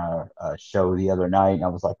Dern on a show the other night and I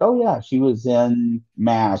was like, oh yeah, she was in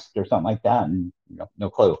Masked or something like that, and no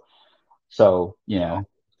clue. So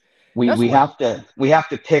we have to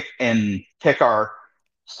pick our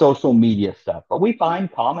social media stuff, but we find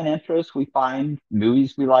common interests. We find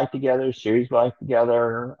movies we like together, series we like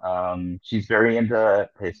together. She's very into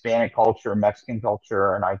Hispanic culture, Mexican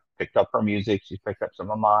culture, and I picked up her music. She's picked up some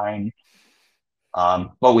of mine.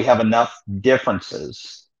 But we have enough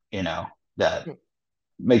differences, that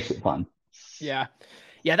makes it fun. Yeah.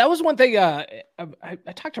 That was one thing. I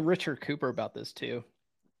talked to Richard Cooper about this too.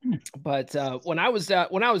 But when I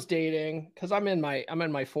was dating, because I'm in my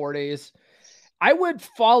 40s, I would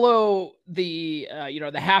follow the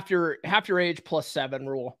the half your age plus 7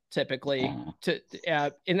 rule typically.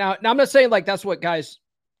 And now I'm not saying like that's what guys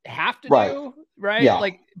have to do, right? Yeah.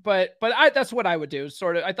 Like, but that's what I would do.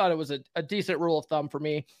 Sort of, I thought it was a decent rule of thumb for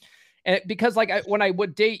me, and because like when I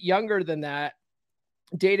would date younger than that,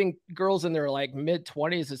 dating girls in their like mid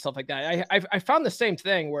 20s and stuff like that, I found the same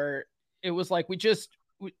thing where it was like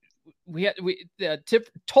we had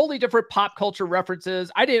totally different pop culture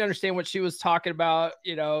references. I didn't understand what she was talking about.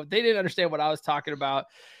 They didn't understand what I was talking about.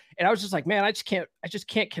 And I was just like, man, I just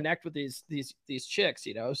can't connect with these chicks,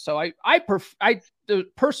 So the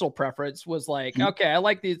personal preference was like, okay, I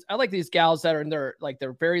like these gals that are in their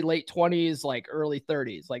very late 20s, like early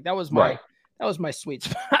 30s. Like that was my sweet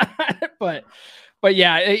spot. But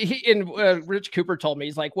yeah, Rich Cooper told me,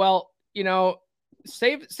 he's like, well,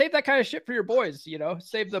 save that kind of shit for your boys,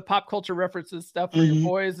 save the pop culture references stuff for your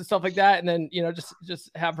boys and stuff like that. And then,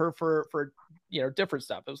 just have her for different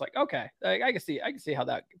stuff. It was like, okay, I can see how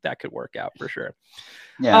that could work out for sure.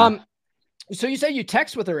 Yeah. So you say you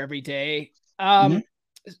text with her every day.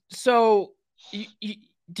 So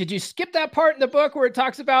did you skip that part in the book where it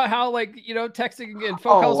talks about how texting and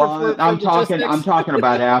phone calls are for I'm talking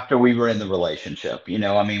about after we were in the relationship.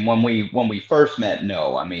 I mean, when we first met,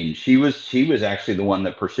 no. I mean, she was actually the one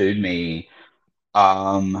that pursued me.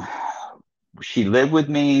 She lived with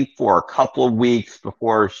me for a couple of weeks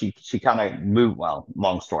before she kind of moved. Well,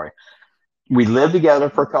 long story. We lived together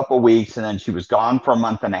for a couple of weeks and then she was gone for a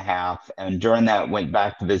month and a half. And during that went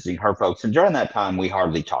back to visiting her folks. And during that time, we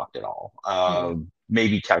hardly talked at all.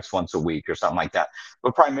 Maybe text once a week or something like that.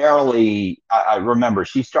 But primarily, I remember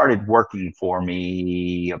she started working for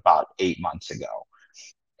me about 8 months ago.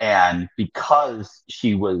 And because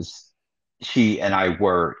she and I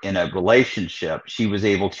were in a relationship, she was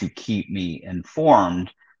able to keep me informed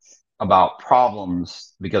about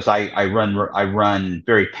problems because I run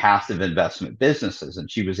very passive investment businesses, and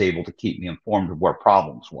she was able to keep me informed of where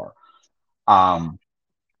problems were.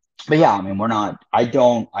 But yeah, I mean, I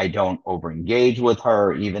don't over engage with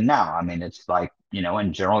her even now. I mean, it's like,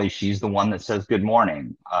 and generally she's the one that says good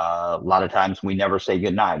morning. A lot of times we never say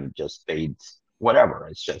good night. It just fades, whatever.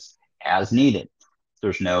 It's just as needed.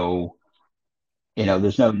 There's no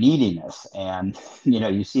neediness. And,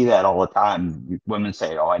 you see that all the time. Women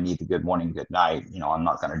say, oh, I need the good morning, good night. I'm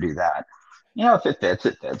not going to do that. If it fits,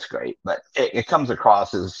 it fits great. But it comes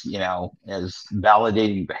across as, as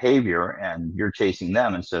validating behavior, and you're chasing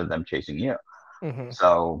them instead of them chasing you. Mm-hmm.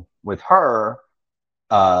 So with her,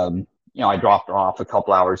 I dropped her off a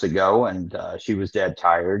couple hours ago, and she was dead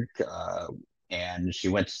tired, and she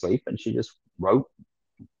went to sleep, and she just wrote.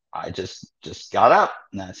 I just got up,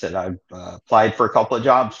 and I said, I've applied for a couple of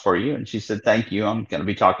jobs for you. And she said, thank you. I'm going to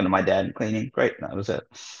be talking to my dad and cleaning. Great. And that was it.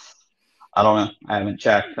 I don't know. I haven't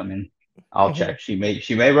checked. I mean, I'll check. She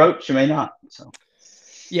may wrote, she may not. So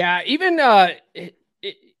yeah, even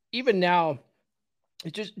even now,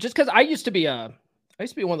 just because I used to be one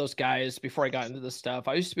of those guys before I got into this stuff.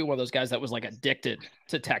 I used to be one of those guys that was like addicted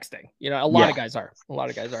to texting. A lot of guys are. A lot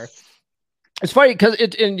of guys are. It's funny because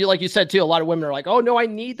and like you said too, a lot of women are like, "Oh no, I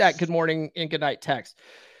need that good morning and good night text."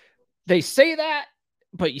 They say that,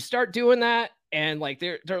 but you start doing that, and like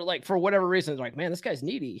they're like, for whatever reason, they're like, "Man, this guy's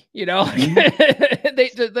needy," They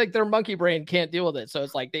like, their monkey brain can't deal with it, so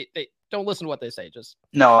it's like they don't listen to what they say. Just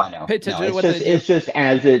no, I know. Pay attention to what they do. It's just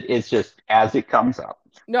as it comes up.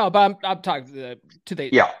 No, but I'm talking to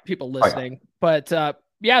the people listening. But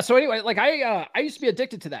yeah. So anyway, like I used to be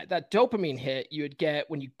addicted to that dopamine hit you would get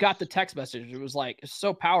when you got the text message. It was like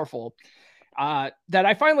so powerful that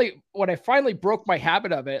when I finally broke my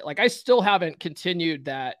habit of it, like I still haven't continued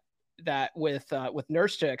that with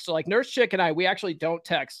Nurse Chick. So like Nurse Chick and we actually don't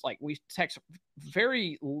text. Like we text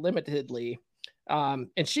very limitedly. And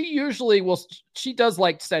she usually she does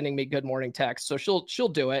like sending me good morning texts. So she'll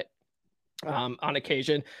do it on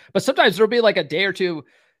occasion, but sometimes there'll be like a day or two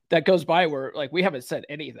that goes by where like we haven't said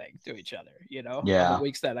anything to each other, the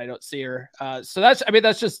weeks that I don't see her. So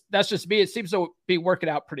that's just me. It seems to be working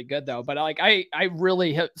out pretty good though. But like I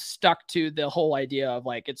really have stuck to the whole idea of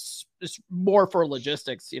like it's more for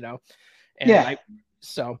logistics, And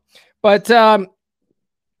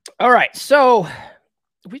all right. So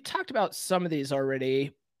we talked about some of these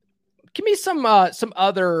already. Give me some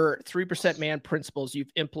other 3% man principles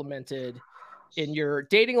you've implemented in your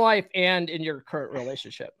dating life and in your current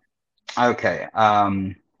relationship. Okay.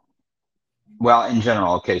 Well, in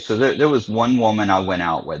general, okay. So there was one woman I went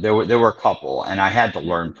out with. There were a couple, and I had to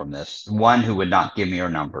learn from this. One who would not give me her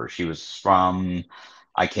number. She was from,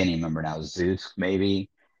 I can't even remember now, Zeus maybe.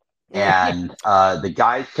 And the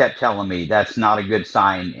guys kept telling me that's not a good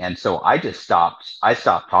sign. And so I stopped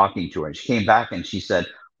talking to her. And she came back and she said,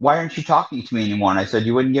 why aren't you talking to me anymore? And I said,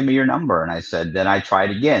 you wouldn't give me your number. And I said, then I tried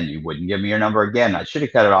again. You wouldn't give me your number again. I should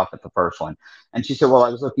have cut it off at the first one. And she said, well, I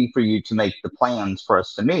was looking for you to make the plans for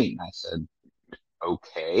us to meet. And I said,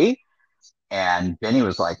 okay. And Benny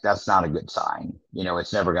was like, that's not a good sign.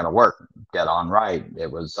 It's never going to work. Dead on right.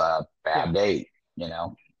 It was a bad date,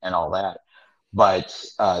 and all that. But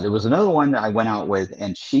there was another one that I went out with,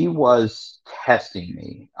 and she was testing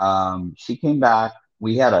me. She came back.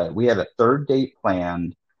 We had a third date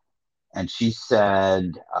planned, and she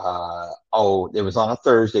said, it was on a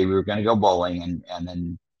Thursday. We were going to go bowling, and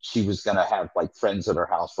then she was going to have like friends at her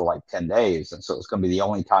house for like 10 days. And so it was going to be the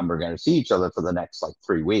only time we're going to see each other for the next like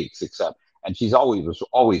 3 weeks, and she's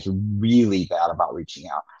always really bad about reaching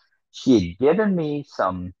out. She had given me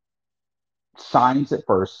some signs at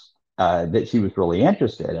first that she was really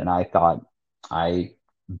interested. And I thought I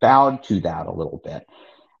bowed to that a little bit.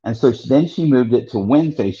 And so then she moved it to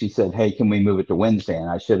Wednesday. She said, hey, can we move it to Wednesday? And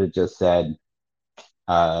I should have just said,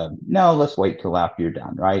 no, let's wait till after you're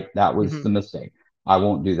done. Right. That was the mistake. I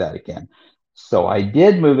won't do that again. So I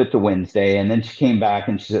did move it to Wednesday. And then she came back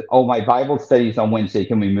and she said, oh, my Bible study's on Wednesday.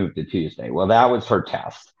 Can we move to Tuesday? Well, that was her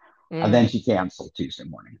test. And then she canceled Tuesday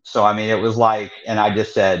morning. So, I mean, it was like, and I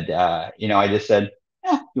just said, you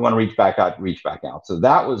want to reach back out. So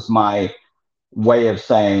that was my way of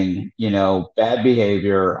saying, bad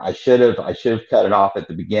behavior. I should have cut it off at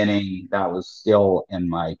the beginning. That was still in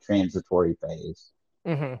my transitory phase.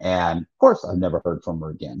 And of course, I've never heard from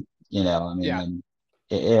her again. That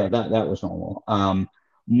was normal.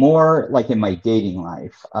 More like in my dating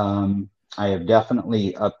life, I have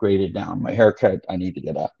definitely upgraded down my haircut. I need to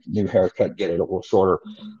get a new haircut, get it a little shorter,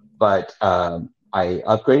 but I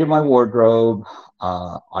upgraded my wardrobe.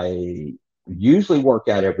 I usually work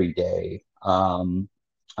out every day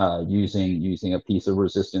using a piece of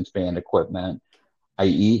resistance band equipment. I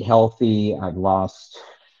eat healthy. I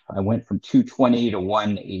went from 220 to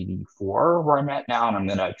 184 where I'm at now, and I'm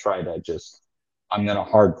going to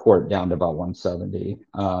hardcore it down to about 170.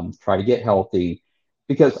 Try to get healthy,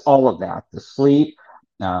 because all of that, the sleep,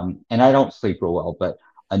 and I don't sleep real well, but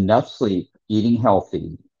enough sleep, eating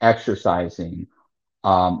healthy, exercising,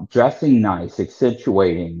 dressing nice,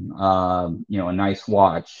 accentuating, a nice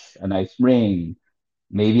watch, a nice ring,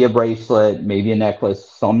 maybe a bracelet, maybe a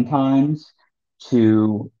necklace sometimes,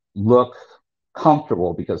 to look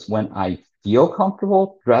comfortable, because when I feel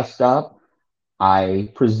comfortable dressed up, I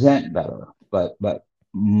present better, but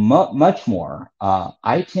much more.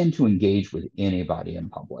 I tend to engage with anybody in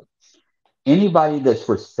public, anybody that's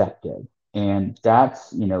receptive, and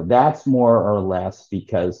that's more or less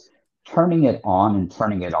because turning it on and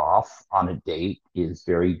turning it off on a date is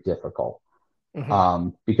very difficult,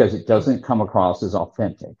 because it doesn't come across as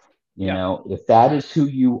authentic. Yeah. If that is who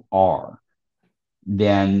you are,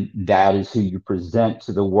 then that is who you present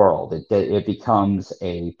to the world. It becomes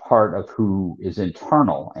a part of who is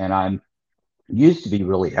internal. And I'm used to be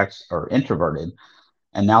really or introverted,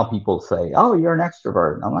 and now people say, "Oh, you're an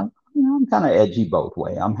extrovert." And I'm like, I'm kind of edgy both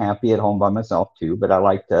way. I'm happy at home by myself too, but I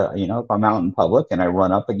like to, if I'm out in public and I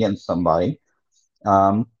run up against somebody,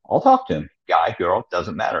 I'll talk to them. Guy, girl,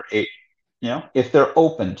 doesn't matter. If they're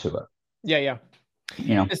open to it. Yeah, yeah.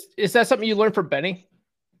 You know. Is that something you learned from Benny?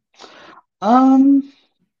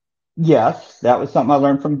 Yes, that was something I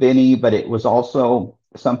learned from Benny, but it was also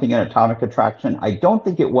something in Atomic Attraction. I don't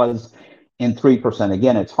think it was in 3%.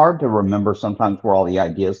 Again, it's hard to remember sometimes where all the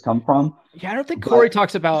ideas come from. Yeah, I don't think Corey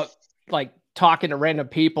talks about like talking to random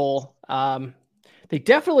people. They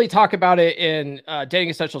definitely talk about it in Dating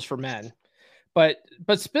Essentials for Men. But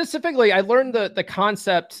specifically, I learned the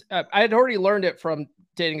concept. I had already learned it from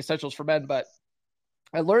Dating Essentials for Men, but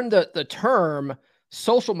I learned the term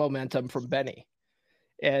social momentum from Benny.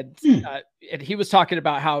 And he was talking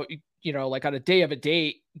about how, like on a day of a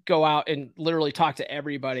date, go out and literally talk to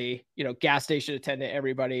everybody, gas station attendant,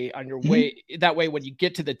 everybody on your way. That way, when you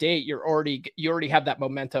get to the date, you already have that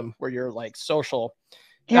momentum where you're like social.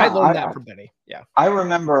 Yeah, I learned that from Benny. Yeah. I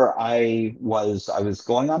remember I was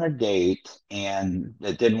going on a date and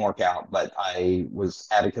it didn't work out, but I was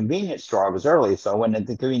at a convenience store. I was early, so I went to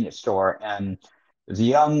the convenience store, and it was a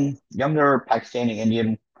younger Pakistani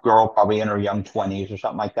Indian girl, probably in her young 20s or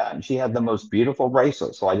something like that. And she had the most beautiful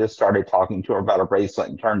bracelet. So I just started talking to her about her bracelet,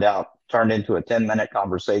 and turned into a 10-minute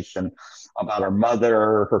conversation about her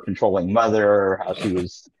mother, her controlling mother, how she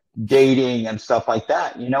was dating and stuff like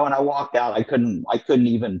that, and I walked out. I couldn't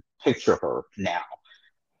even picture her now,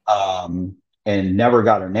 and never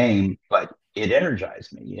got her name, but it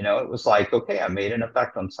energized me. It was like, okay, I made an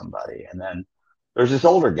effect on somebody. And then there's this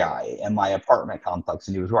older guy in my apartment complex,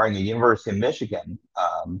 and he was wearing a University of Michigan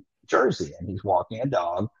jersey, and he's walking a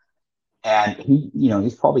dog, and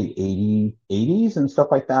he's probably 80s and stuff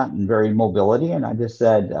like that, and very mobility. And I just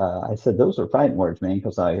said, those are fighting words, man,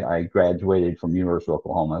 because I graduated from University of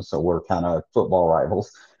Oklahoma, so we're kind of football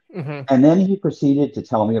rivals. And then he proceeded to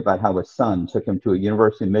tell me about how his son took him to a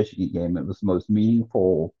University of Michigan game. It was the most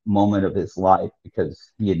meaningful moment of his life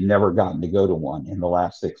because he had never gotten to go to one in the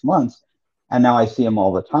last 6 months. And now I see him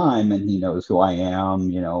all the time, and he knows who I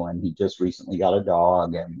am, and he just recently got a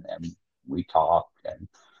dog, and we talk. And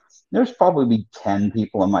there's probably 10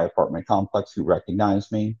 people in my apartment complex who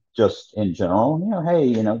recognize me just in general.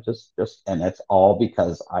 Hey, just, and it's all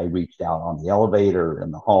because I reached out on the elevator,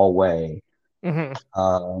 in the hallway, in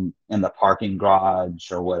the parking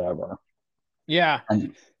garage, or whatever. Yeah.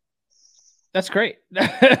 That's great.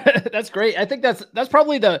 That's great. I think that's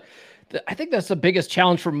probably I think that's the biggest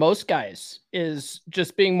challenge for most guys, is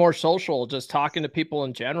just being more social, just talking to people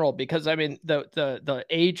in general. Because I mean, the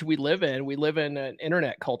age we live in an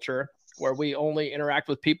internet culture where we only interact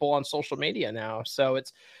with people on social media now. So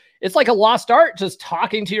it's like a lost art, just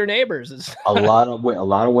talking to your neighbors. a lot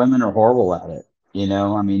of women are horrible at it.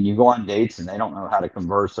 I mean, you go on dates and they don't know how to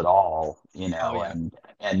converse at all, and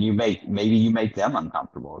maybe you make them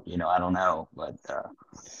uncomfortable, I don't know, but,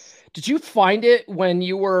 did you find it when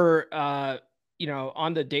you were,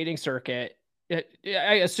 on the dating circuit?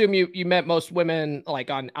 I assume you met most women like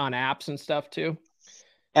on apps and stuff too.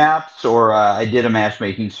 Apps, or I did a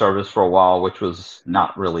matchmaking service for a while, which was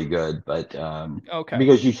not really good, but okay,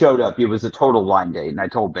 because you showed up, it was a total blind date, and I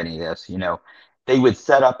told Benny this. They would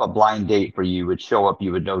set up a blind date for you. Would show up,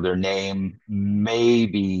 you would know their name,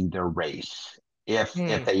 maybe their race, if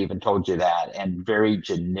they even told you that, and very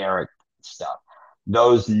generic stuff.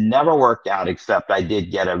 Those never worked out, except I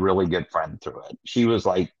did get a really good friend through it. She was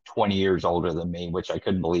like 20 years older than me, which I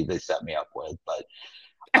couldn't believe they set me up with. But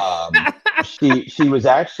she was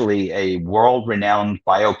actually a world-renowned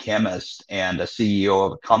biochemist and a CEO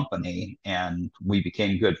of a company, and we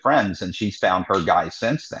became good friends. And she's found her guy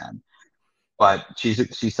since then. But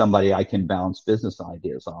she's somebody I can bounce business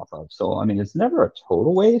ideas off of. So I mean, it's never a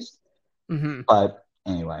total waste. But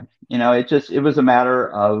anyway, it was a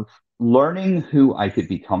matter of learning who I could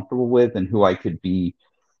be comfortable with and who I could be,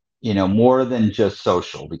 more than just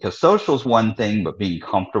social, because social is one thing, but being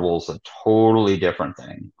comfortable is a totally different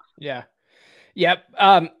thing. Yeah. Yep.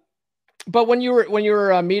 But when you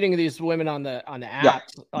were meeting these women on the app,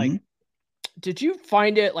 like, did you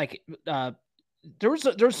find it like there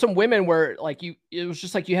was some women where like it was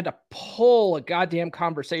just like you had to pull a goddamn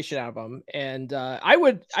conversation out of them, and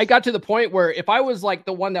I got to the point where if I was like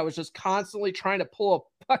the one that was just constantly trying to pull a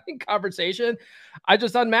fucking conversation, I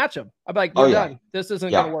just unmatch them. I'd be like, we're done. This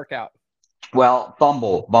isn't going to work out. Well,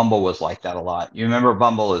 Bumble was like that a lot. You remember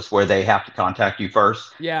Bumble is where they have to contact you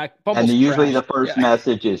first. Yeah. And usually the first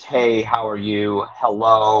message is, hey, how are you?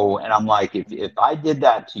 Hello. And I'm like, if I did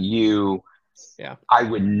that to you, I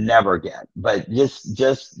would never get. But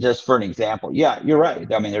just for an example, you're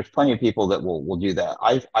right. I mean, there's plenty of people that will do that.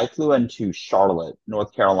 I flew into Charlotte,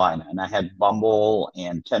 North Carolina, and I had Bumble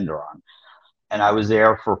and Tinder on. And I was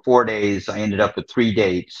there for 4 days. I ended up with 3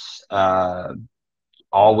 dates,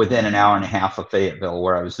 all within an hour and a half of Fayetteville,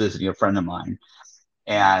 where I was visiting a friend of mine,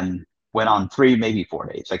 and went on 3, maybe 4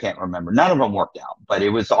 dates. I can't remember. None of them worked out, but it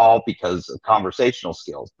was all because of conversational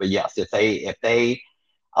skills. But yes, if they,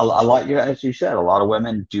 a lot, as you said, a lot of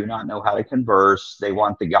women do not know how to converse. They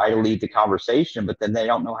want the guy to lead the conversation, but then they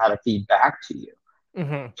don't know how to feed back to you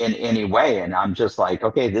in any way. And I'm just like,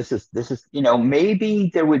 okay, this is,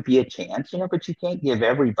 maybe there would be a chance, but you can't give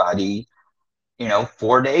everybody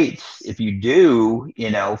 4 dates. If you do,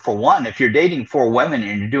 for one, if you're dating 4 women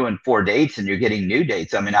and you're doing 4 dates and you're getting new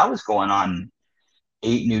dates, I mean, I was going on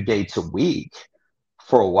 8 new dates a week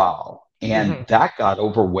for a while, and that got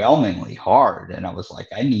overwhelmingly hard. And I was like,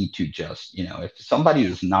 I need to just, if somebody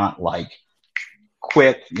is not like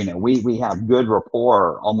quick, we have good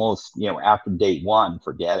rapport almost, after date 1,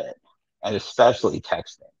 forget it. And especially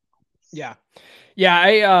texting. Yeah.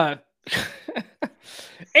 I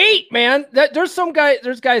 8, man.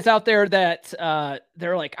 There's guys out there that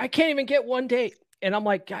they're like, I can't even get 1 date, and I'm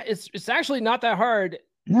like, it's actually not that hard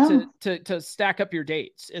to stack up your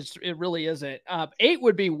dates. It really isn't. 8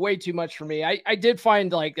 would be way too much for me. I did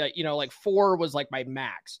find like like 4 was like my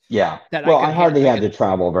max. Yeah. I hardly had to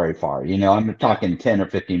travel very far. I'm talking 10 or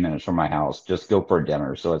 15 minutes from my house. Just go for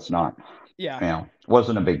dinner, so it's not.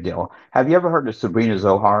 Wasn't a big deal. Have you ever heard of Sabrina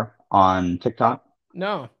Zohar on TikTok?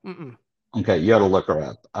 No. Okay, you got to look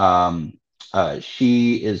her up.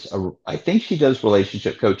 She is I think she does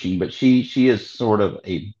relationship coaching, but she is sort of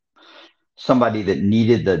somebody that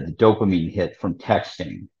needed the dopamine hit from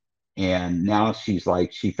texting, and now she's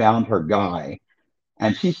like, she found her guy,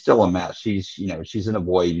 and she's still a mess. She's an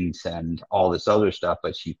avoidance and all this other stuff,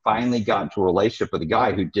 but she finally got into a relationship with a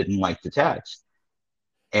guy who didn't like to text.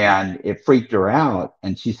 And it freaked her out.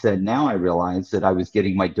 And she said, now I realize that I was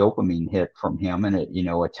getting my dopamine hit from him. And a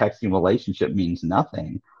texting relationship means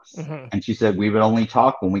nothing. And she said, we would only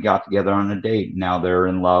talk when we got together on a date. Now they're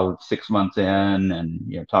in love 6 months in,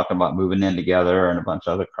 and, talking about moving in together and a bunch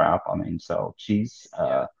of other crap. I mean, so she's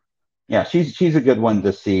a good one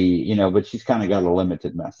to see, but she's kind of got a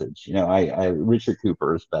limited message. Richard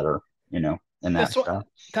Cooper is better, in that stuff.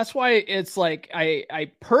 That's why it's like,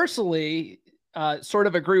 I personally, sort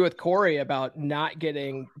of agree with Corey about not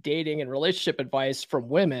getting dating and relationship advice from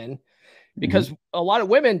women, because a lot of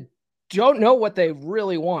women don't know what they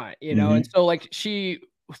really want, and so like she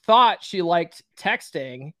thought she liked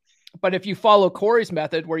texting, but if you follow Corey's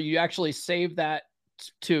method where you actually save that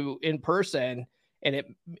to in person, and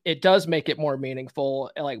it does make it more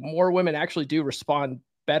meaningful, and like more women actually do respond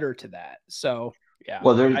better to that. So yeah.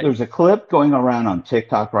 Well, there's a clip going around on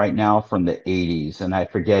TikTok right now from the 80s, and I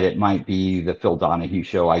forget, it might be the Phil Donahue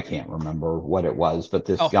show. I can't remember what it was, but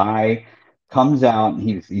this guy comes out, and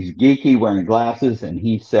he's geeky, wearing glasses, and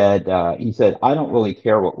he said, I don't really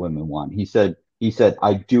care what women want. He said,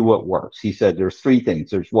 I do what works. He said, there's 3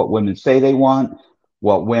 things. There's what women say they want,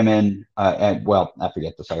 what women, I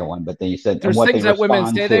forget the second one, but then he said, there's things that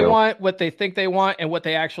women say they want, what they think they want, and what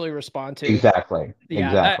they actually respond to. Exactly. Yeah.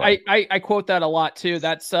 Exactly. I quote that a lot too.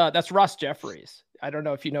 That's Ross Jeffries. I don't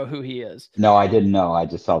know if you know who he is. No, I didn't know. I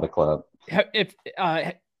just saw the clip.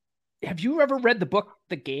 Have you ever read the book,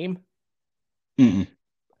 The Game? Mm-mm.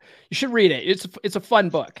 You should read it. It's a fun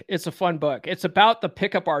book. It's about the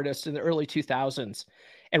pickup artist in the early 2000s.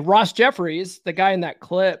 And Ross Jeffries, the guy in that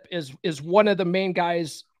clip, is one of the main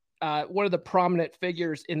guys, one of the prominent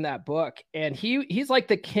figures in that book. And he's like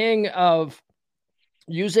the king of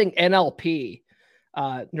using NLP,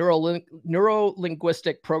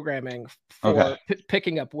 neuro-linguistic programming, for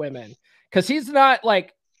picking up women. Because he's not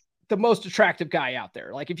like the most attractive guy out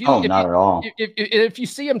there. Like not at all. If you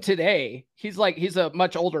see him today, he's a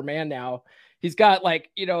much older man now. He's got like,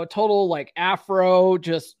 a total like afro,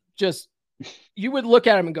 just you would look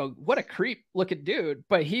at him and go, what a creep looking dude.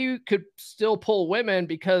 But he could still pull women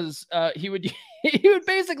because he would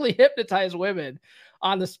basically hypnotize women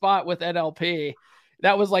on the spot with NLP.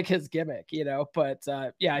 that was like his gimmick, but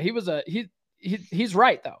yeah, he's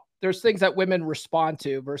right though. There's things that women respond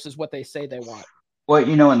to versus what they say they want. Well,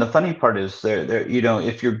 and the funny part is there,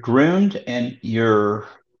 if you're groomed and you're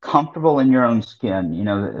comfortable in your own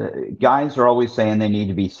skin, guys are always saying they need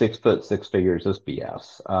to be 6 foot, 6 figures. That's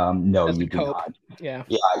BS. No, That's you a do cope. not. Yeah.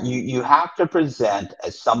 Yeah. You have to present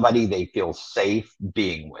as somebody they feel safe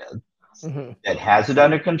being with, that has it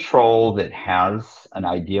under control, that has an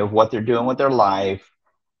idea of what they're doing with their life.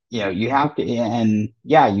 You have to, and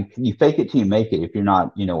yeah, you fake it till you make it if you're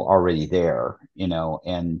not, already there,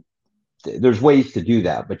 and there's ways to do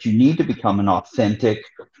that, but you need to become an authentic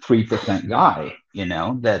 3% guy,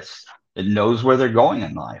 that knows where they're going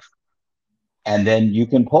in life. And then you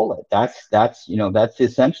can pull it. That's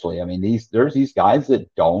essentially, I mean, there's these guys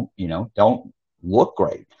that don't look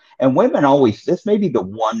great. And women always, this may be the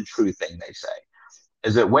one true thing they say,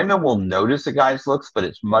 is that women will notice a guy's looks, but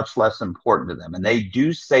it's much less important to them. And they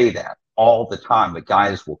do say that all the time, but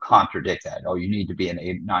guys will contradict that. Oh, you need to be an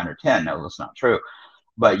 8, 9, or 10. No, that's not true.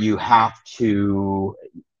 But you have to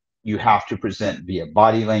present via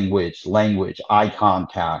body language, eye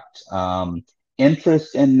contact,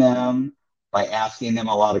 interest in them by asking them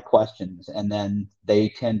a lot of questions, and then they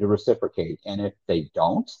tend to reciprocate. And if they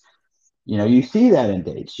don't, you see that in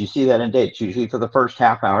dates. Usually for the first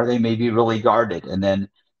half hour, they may be really guarded, and then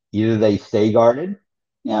either they stay guarded,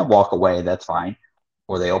 walk away, that's fine,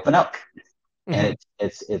 or they open up. And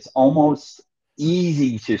it's almost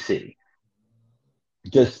easy to see,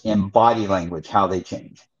 just in body language, how they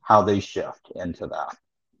change, how they shift into that.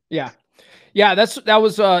 Yeah. That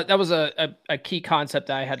was a key concept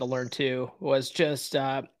that I had to learn too, was just,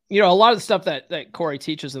 a lot of the stuff that Corey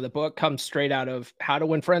teaches in the book comes straight out of How to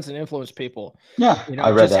Win Friends and Influence People. Yeah. I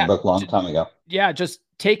read that book a long time ago. Yeah. Just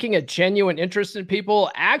taking a genuine interest in people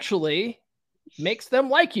actually makes them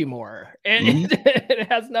like you more. And it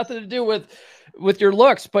has nothing to do with your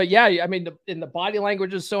looks, but yeah, I mean, the body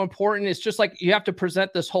language is so important. It's just like, you have to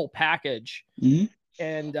present this whole package.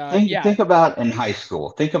 And think about in high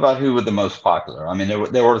school, think about who were the most popular. I mean,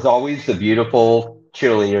 there was always the beautiful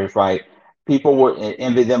cheerleaders, right? People would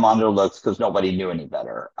envy them on their looks because nobody knew any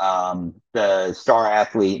better. The star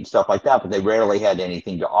athlete and stuff like that, but they rarely had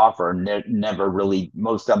anything to offer. Never really,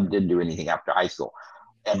 most of them didn't do anything after high school.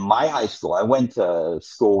 In my high school, I went to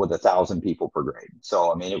school with 1,000 people per grade.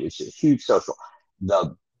 So, I mean, it was a huge social.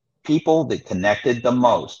 The people that connected the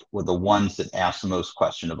most were the ones that asked the most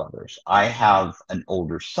questions of others. I have an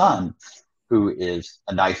older son who is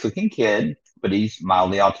a nice looking kid, but he's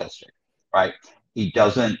mildly autistic, right? He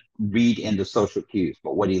doesn't read into social cues.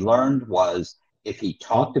 But what he learned was if he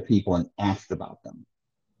talked to people and asked about them,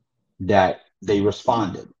 that they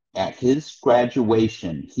responded. At his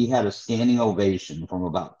graduation, he had a standing ovation from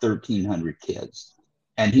about 1,300 kids.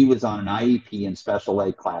 And he was on an IEP and special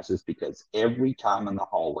ed classes because every time in the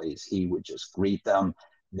hallways, he would just greet them,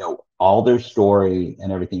 know all their story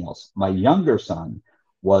and everything else. My younger son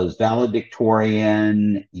was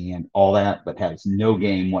valedictorian and all that, but has no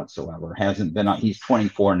game whatsoever. Hasn't been on, he's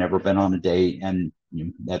 24, never been on a date. And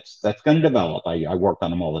that's going to develop. I worked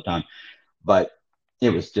on him all the time, but it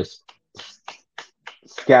was just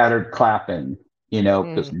scattered clapping,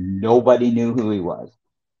 because nobody knew who he was.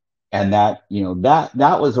 And that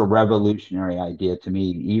was a revolutionary idea to me,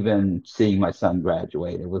 even seeing my son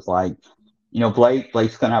graduate. It was like,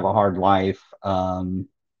 Blake's going to have a hard life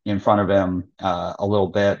in front of him a little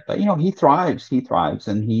bit, but, he thrives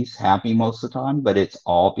and he's happy most of the time, but it's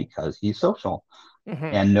all because he's social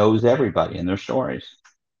and knows everybody and their stories.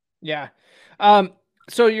 Yeah.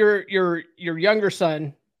 So your younger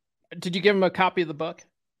son, did you give him a copy of the book?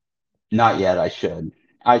 Not yet. I should.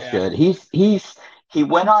 He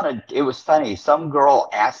went on it was funny. Some girl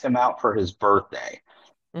asked him out for his birthday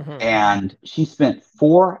and she spent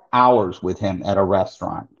 4 hours with him at a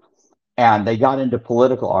restaurant, and they got into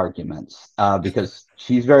political arguments because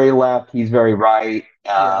she's very left. He's very right.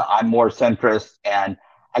 I'm more centrist. And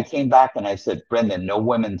I came back and I said, Brendan, no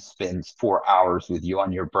woman spends 4 hours with you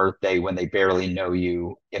on your birthday when they barely know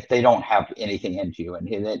you, if they don't have anything into you. And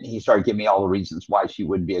he started giving me all the reasons why she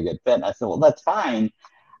wouldn't be a good fit. And I said, well, that's fine.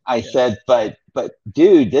 I said, but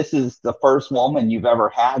dude, this is the first woman you've ever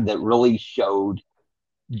had that really showed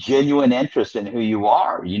genuine interest in who you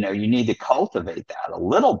are. You need to cultivate that a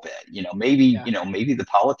little bit. Maybe the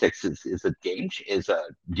politics is a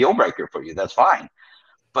deal breaker for you. That's fine.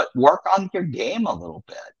 But work on your game a little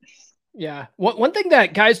bit. Yeah. One thing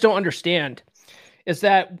that guys don't understand is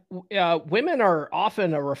that women are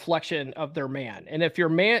often a reflection of their man. And if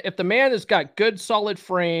the man has got good, solid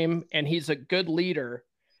frame and he's a good leader,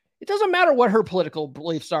 it doesn't matter what her political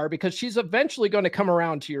beliefs are, because she's eventually going to come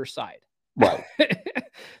around to your side. Right.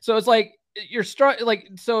 So it's like you're like,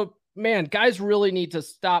 so man, guys really need to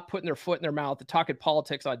stop putting their foot in their mouth and talking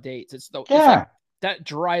politics on dates. It's like that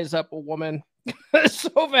dries up a woman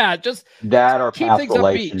so bad. Just that or keep past things upbeat.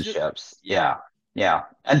 relationships. Yeah.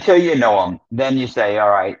 Until you know them, then you say, all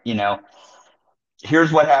right,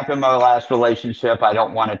 here's what happened in my last relationship. I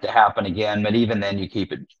don't want it to happen again. But even then you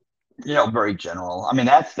keep it, very general. I mean,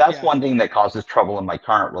 that's one thing that causes trouble in my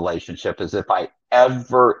current relationship is if I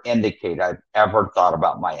ever indicate I've ever thought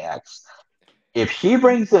about my ex. If she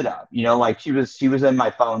brings it up, like she was in my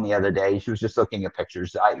phone the other day. She was just looking at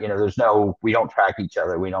pictures. We don't track each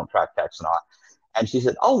other. We don't track texts and all. And she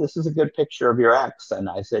said, "Oh, this is a good picture of your ex." And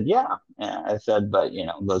I said, "Yeah." And I said, "But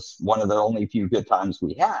that's one of the only few good times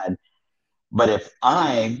we had." But if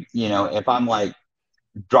I'm like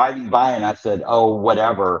driving by and I said, "Oh,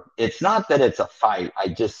 whatever," it's not that it's a fight. I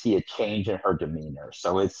just see a change in her demeanor.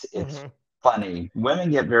 So it's funny.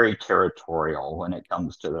 Women get very territorial when it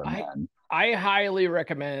comes to their men. I highly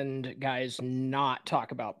recommend guys not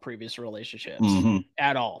talk about previous relationships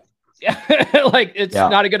at all. Like it's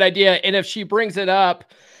not a good idea. And if she brings it up,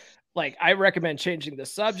 like I recommend changing the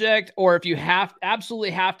subject, or if you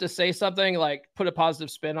absolutely have to say something, like put a positive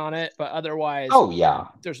spin on it. But otherwise,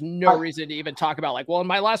 there's no reason to even talk about like, well, in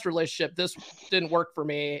my last relationship, this didn't work for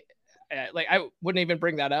me. Like I wouldn't even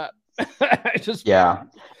bring that up.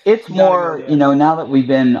 It's more, now that we've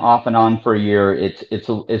been off and on for a year,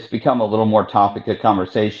 it's become a little more topic of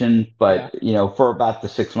conversation, but for about the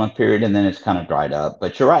 6-month period, and then it's kind of dried up.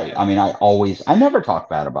 But you're right. I mean, I never talk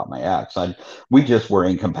bad about my ex. We just were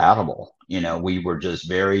incompatible. We were just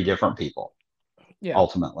very different people.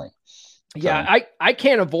 Ultimately. Yeah. So. I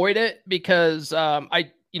can't avoid it because a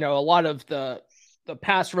lot of the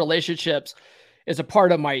past relationships is a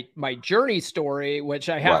part of my journey story, which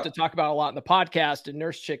I have to talk about a lot in the podcast, and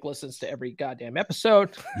Nurse Chick listens to every goddamn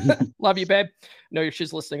episode. Love you, babe. No,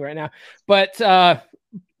 she's listening right now. But so,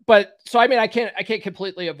 I mean, I can't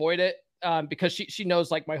completely avoid it because she knows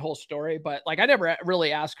like my whole story, but like, I never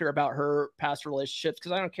really ask her about her past relationships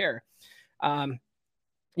because I don't care. I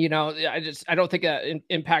don't think that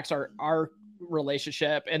impacts our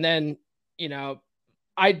relationship. And then,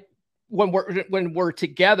 when we're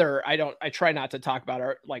together, I try not to talk about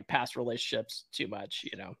our like past relationships too much,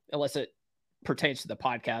 unless it pertains to the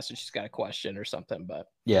podcast and she's got a question or something. But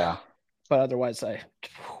otherwise one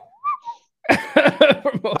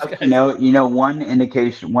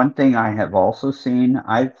thing I have also seen,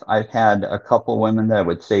 I've had a couple women that I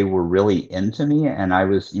would say were really into me, and I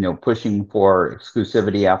was, pushing for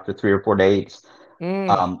exclusivity after 3 or 4 dates.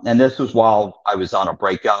 And this was while I was on a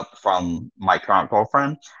breakup from my current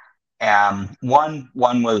girlfriend. And one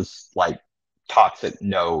was like toxic.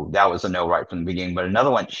 No, that was a no right from the beginning. But another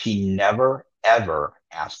one, she never, ever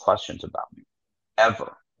asked questions about me.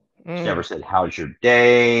 Ever. She never said, "How's your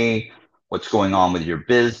day? What's going on with your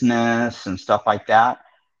business?" and stuff like that.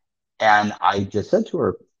 And I just said to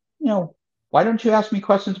her, "Why don't you ask me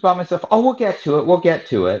questions about myself?" "Oh, we'll get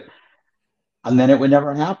to it. And then it would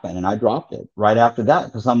never happen. And I dropped it right after that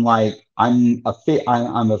because I'm like, I'm a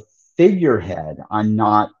figurehead. I'm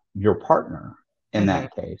not your partner in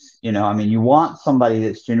that case. I mean, you want somebody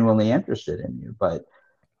that's genuinely interested in you, but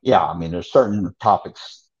I mean, there's certain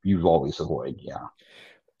topics you always avoid.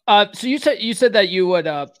 So you said that you would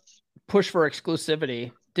push for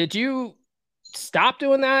exclusivity. Did you stop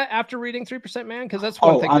doing that after reading 3% Man? Because that's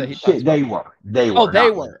one thing that he talks about. They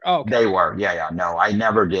were. Oh, okay. They were. Yeah. No, I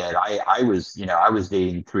never did. I was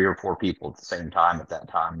dating 3 or 4 people at the same time at that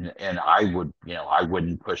time, and I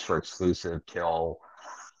wouldn't push for exclusive till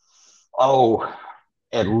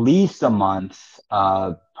at least a month,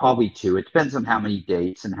 probably 2. It depends on how many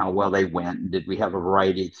dates and how well they went. And did we have a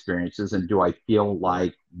variety of experiences? And do I feel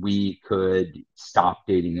like we could stop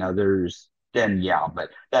dating others? Then but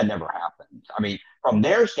that never happened. I mean, from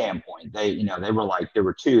their standpoint, they were like, there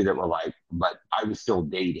were 2 that were like, but I was still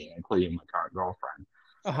dating, including my current girlfriend.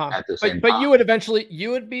 At the same time. But you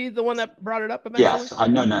would be the one that brought it up eventually? Yes.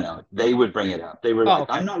 No. They would bring it up. They were like,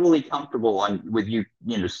 okay. I'm not really comfortable with you,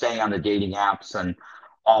 staying on the dating apps and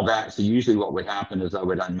all that. So usually what would happen is I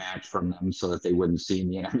would unmatch from them so that they wouldn't see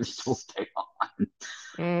me and I would still stay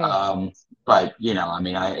on. But, I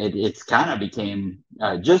mean, it's kind of became,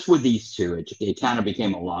 just with these 2, it kind of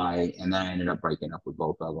became a lie. And then I ended up breaking up with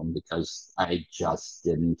both of them because I just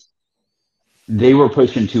didn't. They were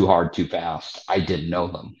pushing too hard, too fast. I didn't know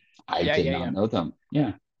them. I did not know them.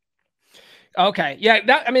 Yeah. Okay. Yeah.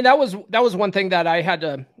 That was one thing that I had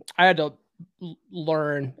to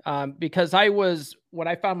learn because when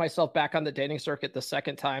I found myself back on the dating circuit the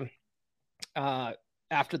second time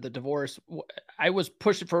after the divorce, I was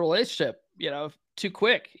pushing for a relationship, too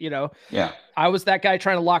quick. Yeah. I was that guy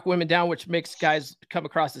trying to lock women down, which makes guys come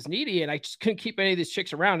across as needy. And I just couldn't keep any of these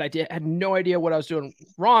chicks around. Had no idea what I was doing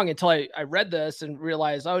wrong until I read this and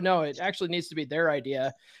realized, oh no, it actually needs to be their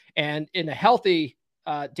idea. And in a healthy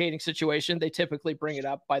dating situation, they typically bring it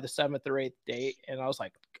up by the 7th or 8th date. And I was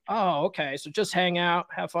like, oh, okay. So just hang out,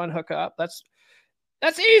 have fun, hook up. That's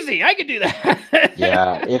easy. I could do that.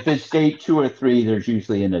 Yeah. If it's date 2 or 3, there's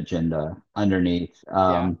usually an agenda underneath.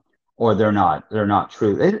 Or they're not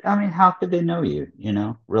true. I mean, how could they know you,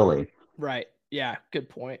 really? Right. Yeah. Good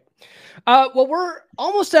point. Well, we're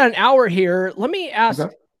almost at an hour here. Let me ask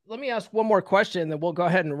one more question, then we'll go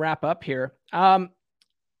ahead and wrap up here.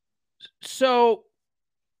 So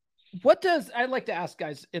I'd like to ask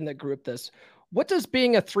guys in the group this, what does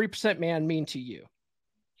being a 3% man mean to you?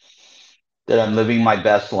 That I'm living my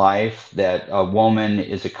best life, that a woman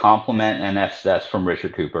is a compliment, and that's from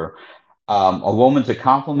Richard Cooper. A woman's a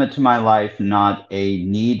compliment to my life, not a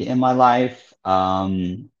need in my life.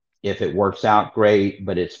 If it works out, great,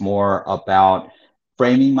 but it's more about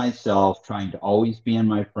framing myself, trying to always be in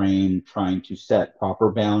my frame, trying to set proper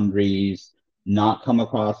boundaries, not come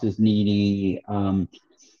across as needy.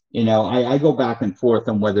 I go back and forth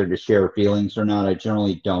on whether to share feelings or not. I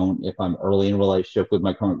generally don't. If I'm early in a relationship with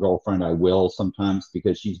my current girlfriend, I will sometimes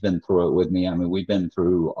because she's been through it with me. I mean, we've been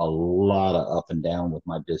through a lot of up and down with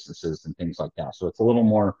my businesses and things like that. So it's a little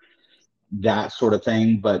more that sort of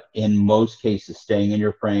thing. But in most cases, staying in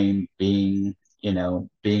your frame, being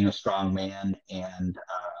a strong man and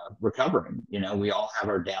recovering. We all have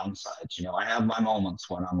our downsides. I have my moments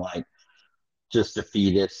when I'm like, just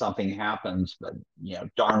defeated, something happens, but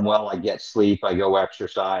darn well I get sleep, I go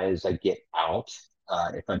exercise, I get out.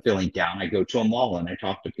 If I'm feeling down, I go to a mall and I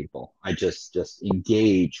talk to people. I just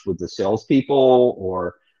engage with the salespeople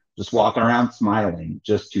or just walking around smiling,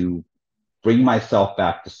 just to bring myself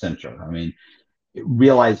back to center. I mean,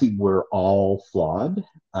 realizing we're all flawed.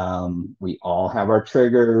 We all have our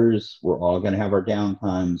triggers. We're all going to have our down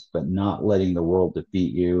times, but not letting the world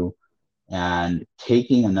defeat you. And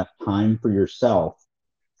taking enough time for yourself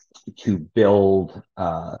to build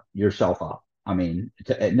yourself up. I mean,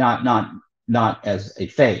 not as a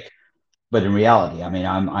fake, but in reality. I mean,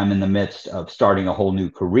 I'm in the midst of starting a whole new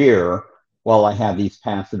career while I have these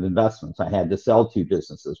passive investments. I had to sell 2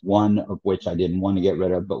 businesses, one of which I didn't want to get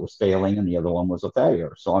rid of, but was failing, and the other one was a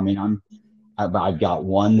failure. So, I mean, I've got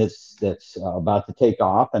one that's about to take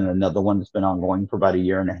off, and another one that's been ongoing for about 1.5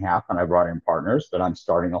 years, and I brought in partners, but I'm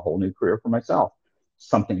starting a whole new career for myself,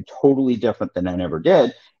 something totally different than I never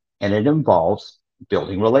did. And it involves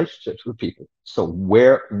building relationships with people. So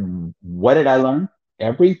what did I learn?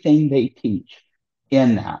 Everything they teach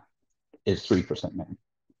in that is 3% man.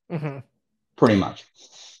 Mm-hmm. Pretty much.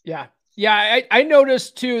 Yeah. Yeah. I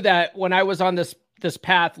noticed too, that when I was on this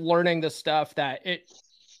path, learning this stuff, that it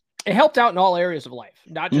helped out in all areas of life,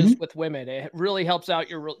 not just with women. It really helps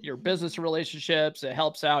out your business relationships. It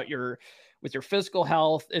helps out with your physical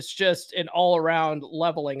health. It's just an all around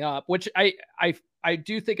leveling up, which I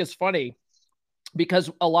do think is funny,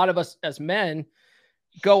 because a lot of us as men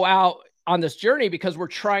go out on this journey because we're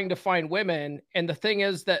trying to find women. And the thing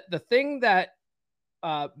is that the thing that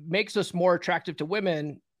makes us more attractive to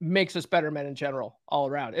women makes us better men in general, all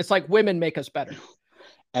around. It's like women make us better.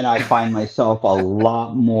 And I find myself a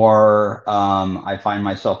lot more,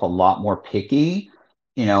 picky.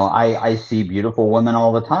 I see beautiful women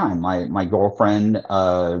all the time. My girlfriend,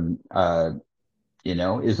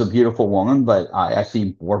 is a beautiful woman, but I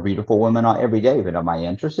see more beautiful women every day. But am I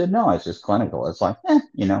interested? No, it's just clinical. It's like,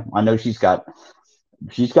 I know she's got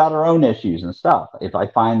her own issues and stuff. If I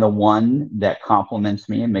find the one that compliments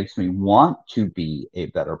me and makes me want to be a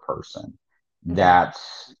better person, that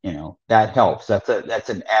helps. That's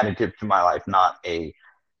an additive to my life, not a,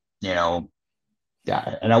 yeah.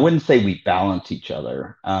 And I wouldn't say we balance each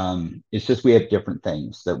other. It's just we have different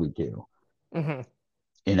things that we do. Mm-hmm.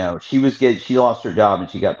 She lost her job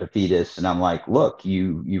and she got defeated. And I'm like, look,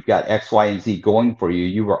 you've got X, Y, and Z going for you.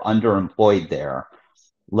 You were underemployed there.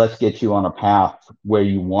 Let's get you on a path where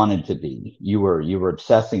you wanted to be. You were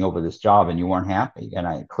obsessing over this job and you weren't happy.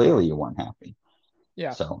 And clearly you weren't happy.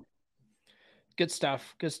 Yeah. So. Good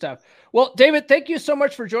stuff. Good stuff. Well, David, thank you so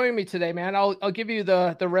much for joining me today, man. I'll give you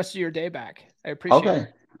the rest of your day back. I appreciate it. Okay.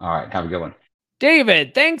 All right. Have a good one.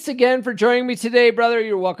 David, thanks again for joining me today, brother.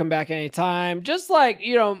 You're welcome back anytime. Just like,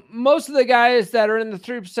 most of the guys that are in the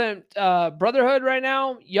 3% Brotherhood right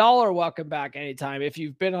now, y'all are welcome back anytime. If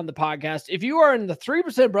you've been on the podcast, if you are in the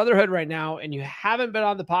 3% Brotherhood right now and you haven't been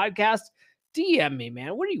on the podcast, DM me,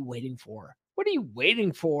 man. What are you waiting for? What are you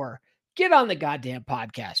waiting for? Get on the goddamn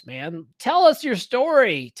podcast, man. Tell us your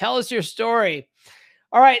story.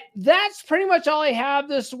 All right, that's pretty much all I have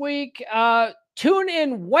this week. Tune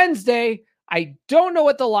in Wednesday. I don't know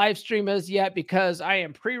what the live stream is yet because I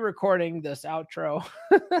am pre-recording this outro.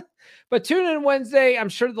 But tune in Wednesday. I'm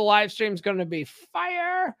sure the live stream is going to be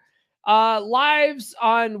fire. Lives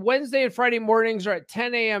on Wednesday and Friday mornings are at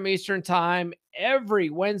 10 a.m. Eastern time. Every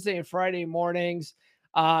Wednesday and Friday mornings.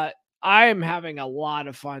 I'm having a lot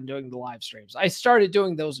of fun doing the live streams. I started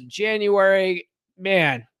doing those in January.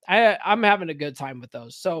 Man, I'm having a good time with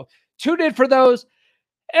those. So tune in for those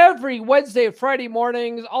every Wednesday and Friday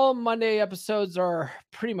mornings. All Monday episodes are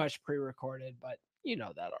pretty much pre-recorded, but you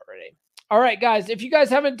know that already. All right, guys, if you guys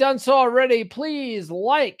haven't done so already, please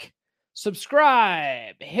like,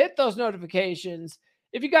 subscribe, hit those notifications.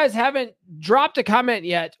 If you guys haven't dropped a comment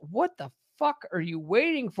yet, what the fuck are you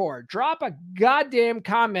waiting for? Drop a goddamn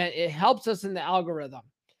comment. It helps us in the algorithm.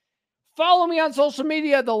 Follow me on social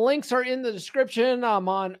media. The links are in the description. I'm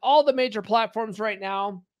on all the major platforms right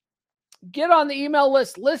now. Get on the email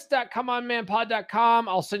list, list.comeonmanpod.com.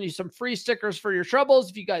 I'll send you some free stickers for your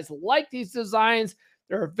troubles. If you guys like these designs,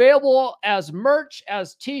 they're available as merch,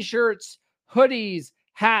 as t-shirts, hoodies,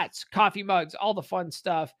 hats, coffee mugs, all the fun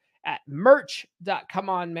stuff at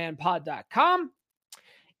merch.comeonmanpod.com.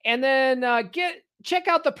 And then check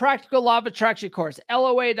out the Practical Law of Attraction course,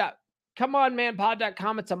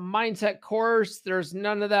 LOA.comeonmanpod.com. It's a mindset course. There's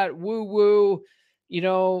none of that woo-woo,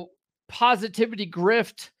 positivity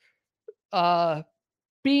grift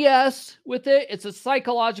BS with it. It's a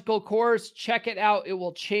psychological course. Check it out. It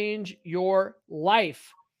will change your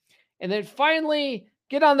life. And then finally,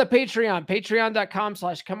 get on the Patreon,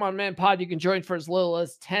 patreon.com/comeonmanpod. You can join for as little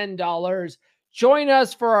as $10. Join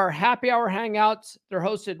us for our happy hour hangouts. They're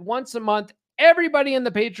hosted once a month. Everybody in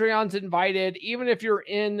the Patreon's invited, even if you're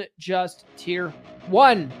in just tier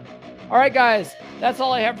 1. All right, guys, that's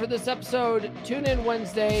all I have for this episode. Tune in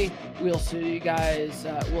Wednesday. We'll see you guys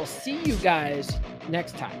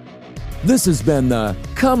next time. This has been the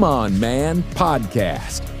Come On Man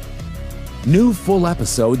podcast. New full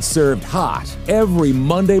episodes served hot every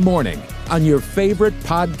Monday morning on your favorite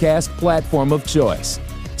podcast platform of choice.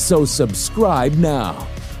 So subscribe now.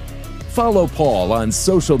 Follow Paul on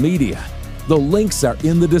social media. The links are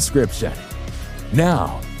in the description.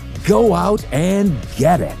 Now, go out and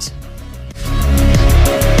get it.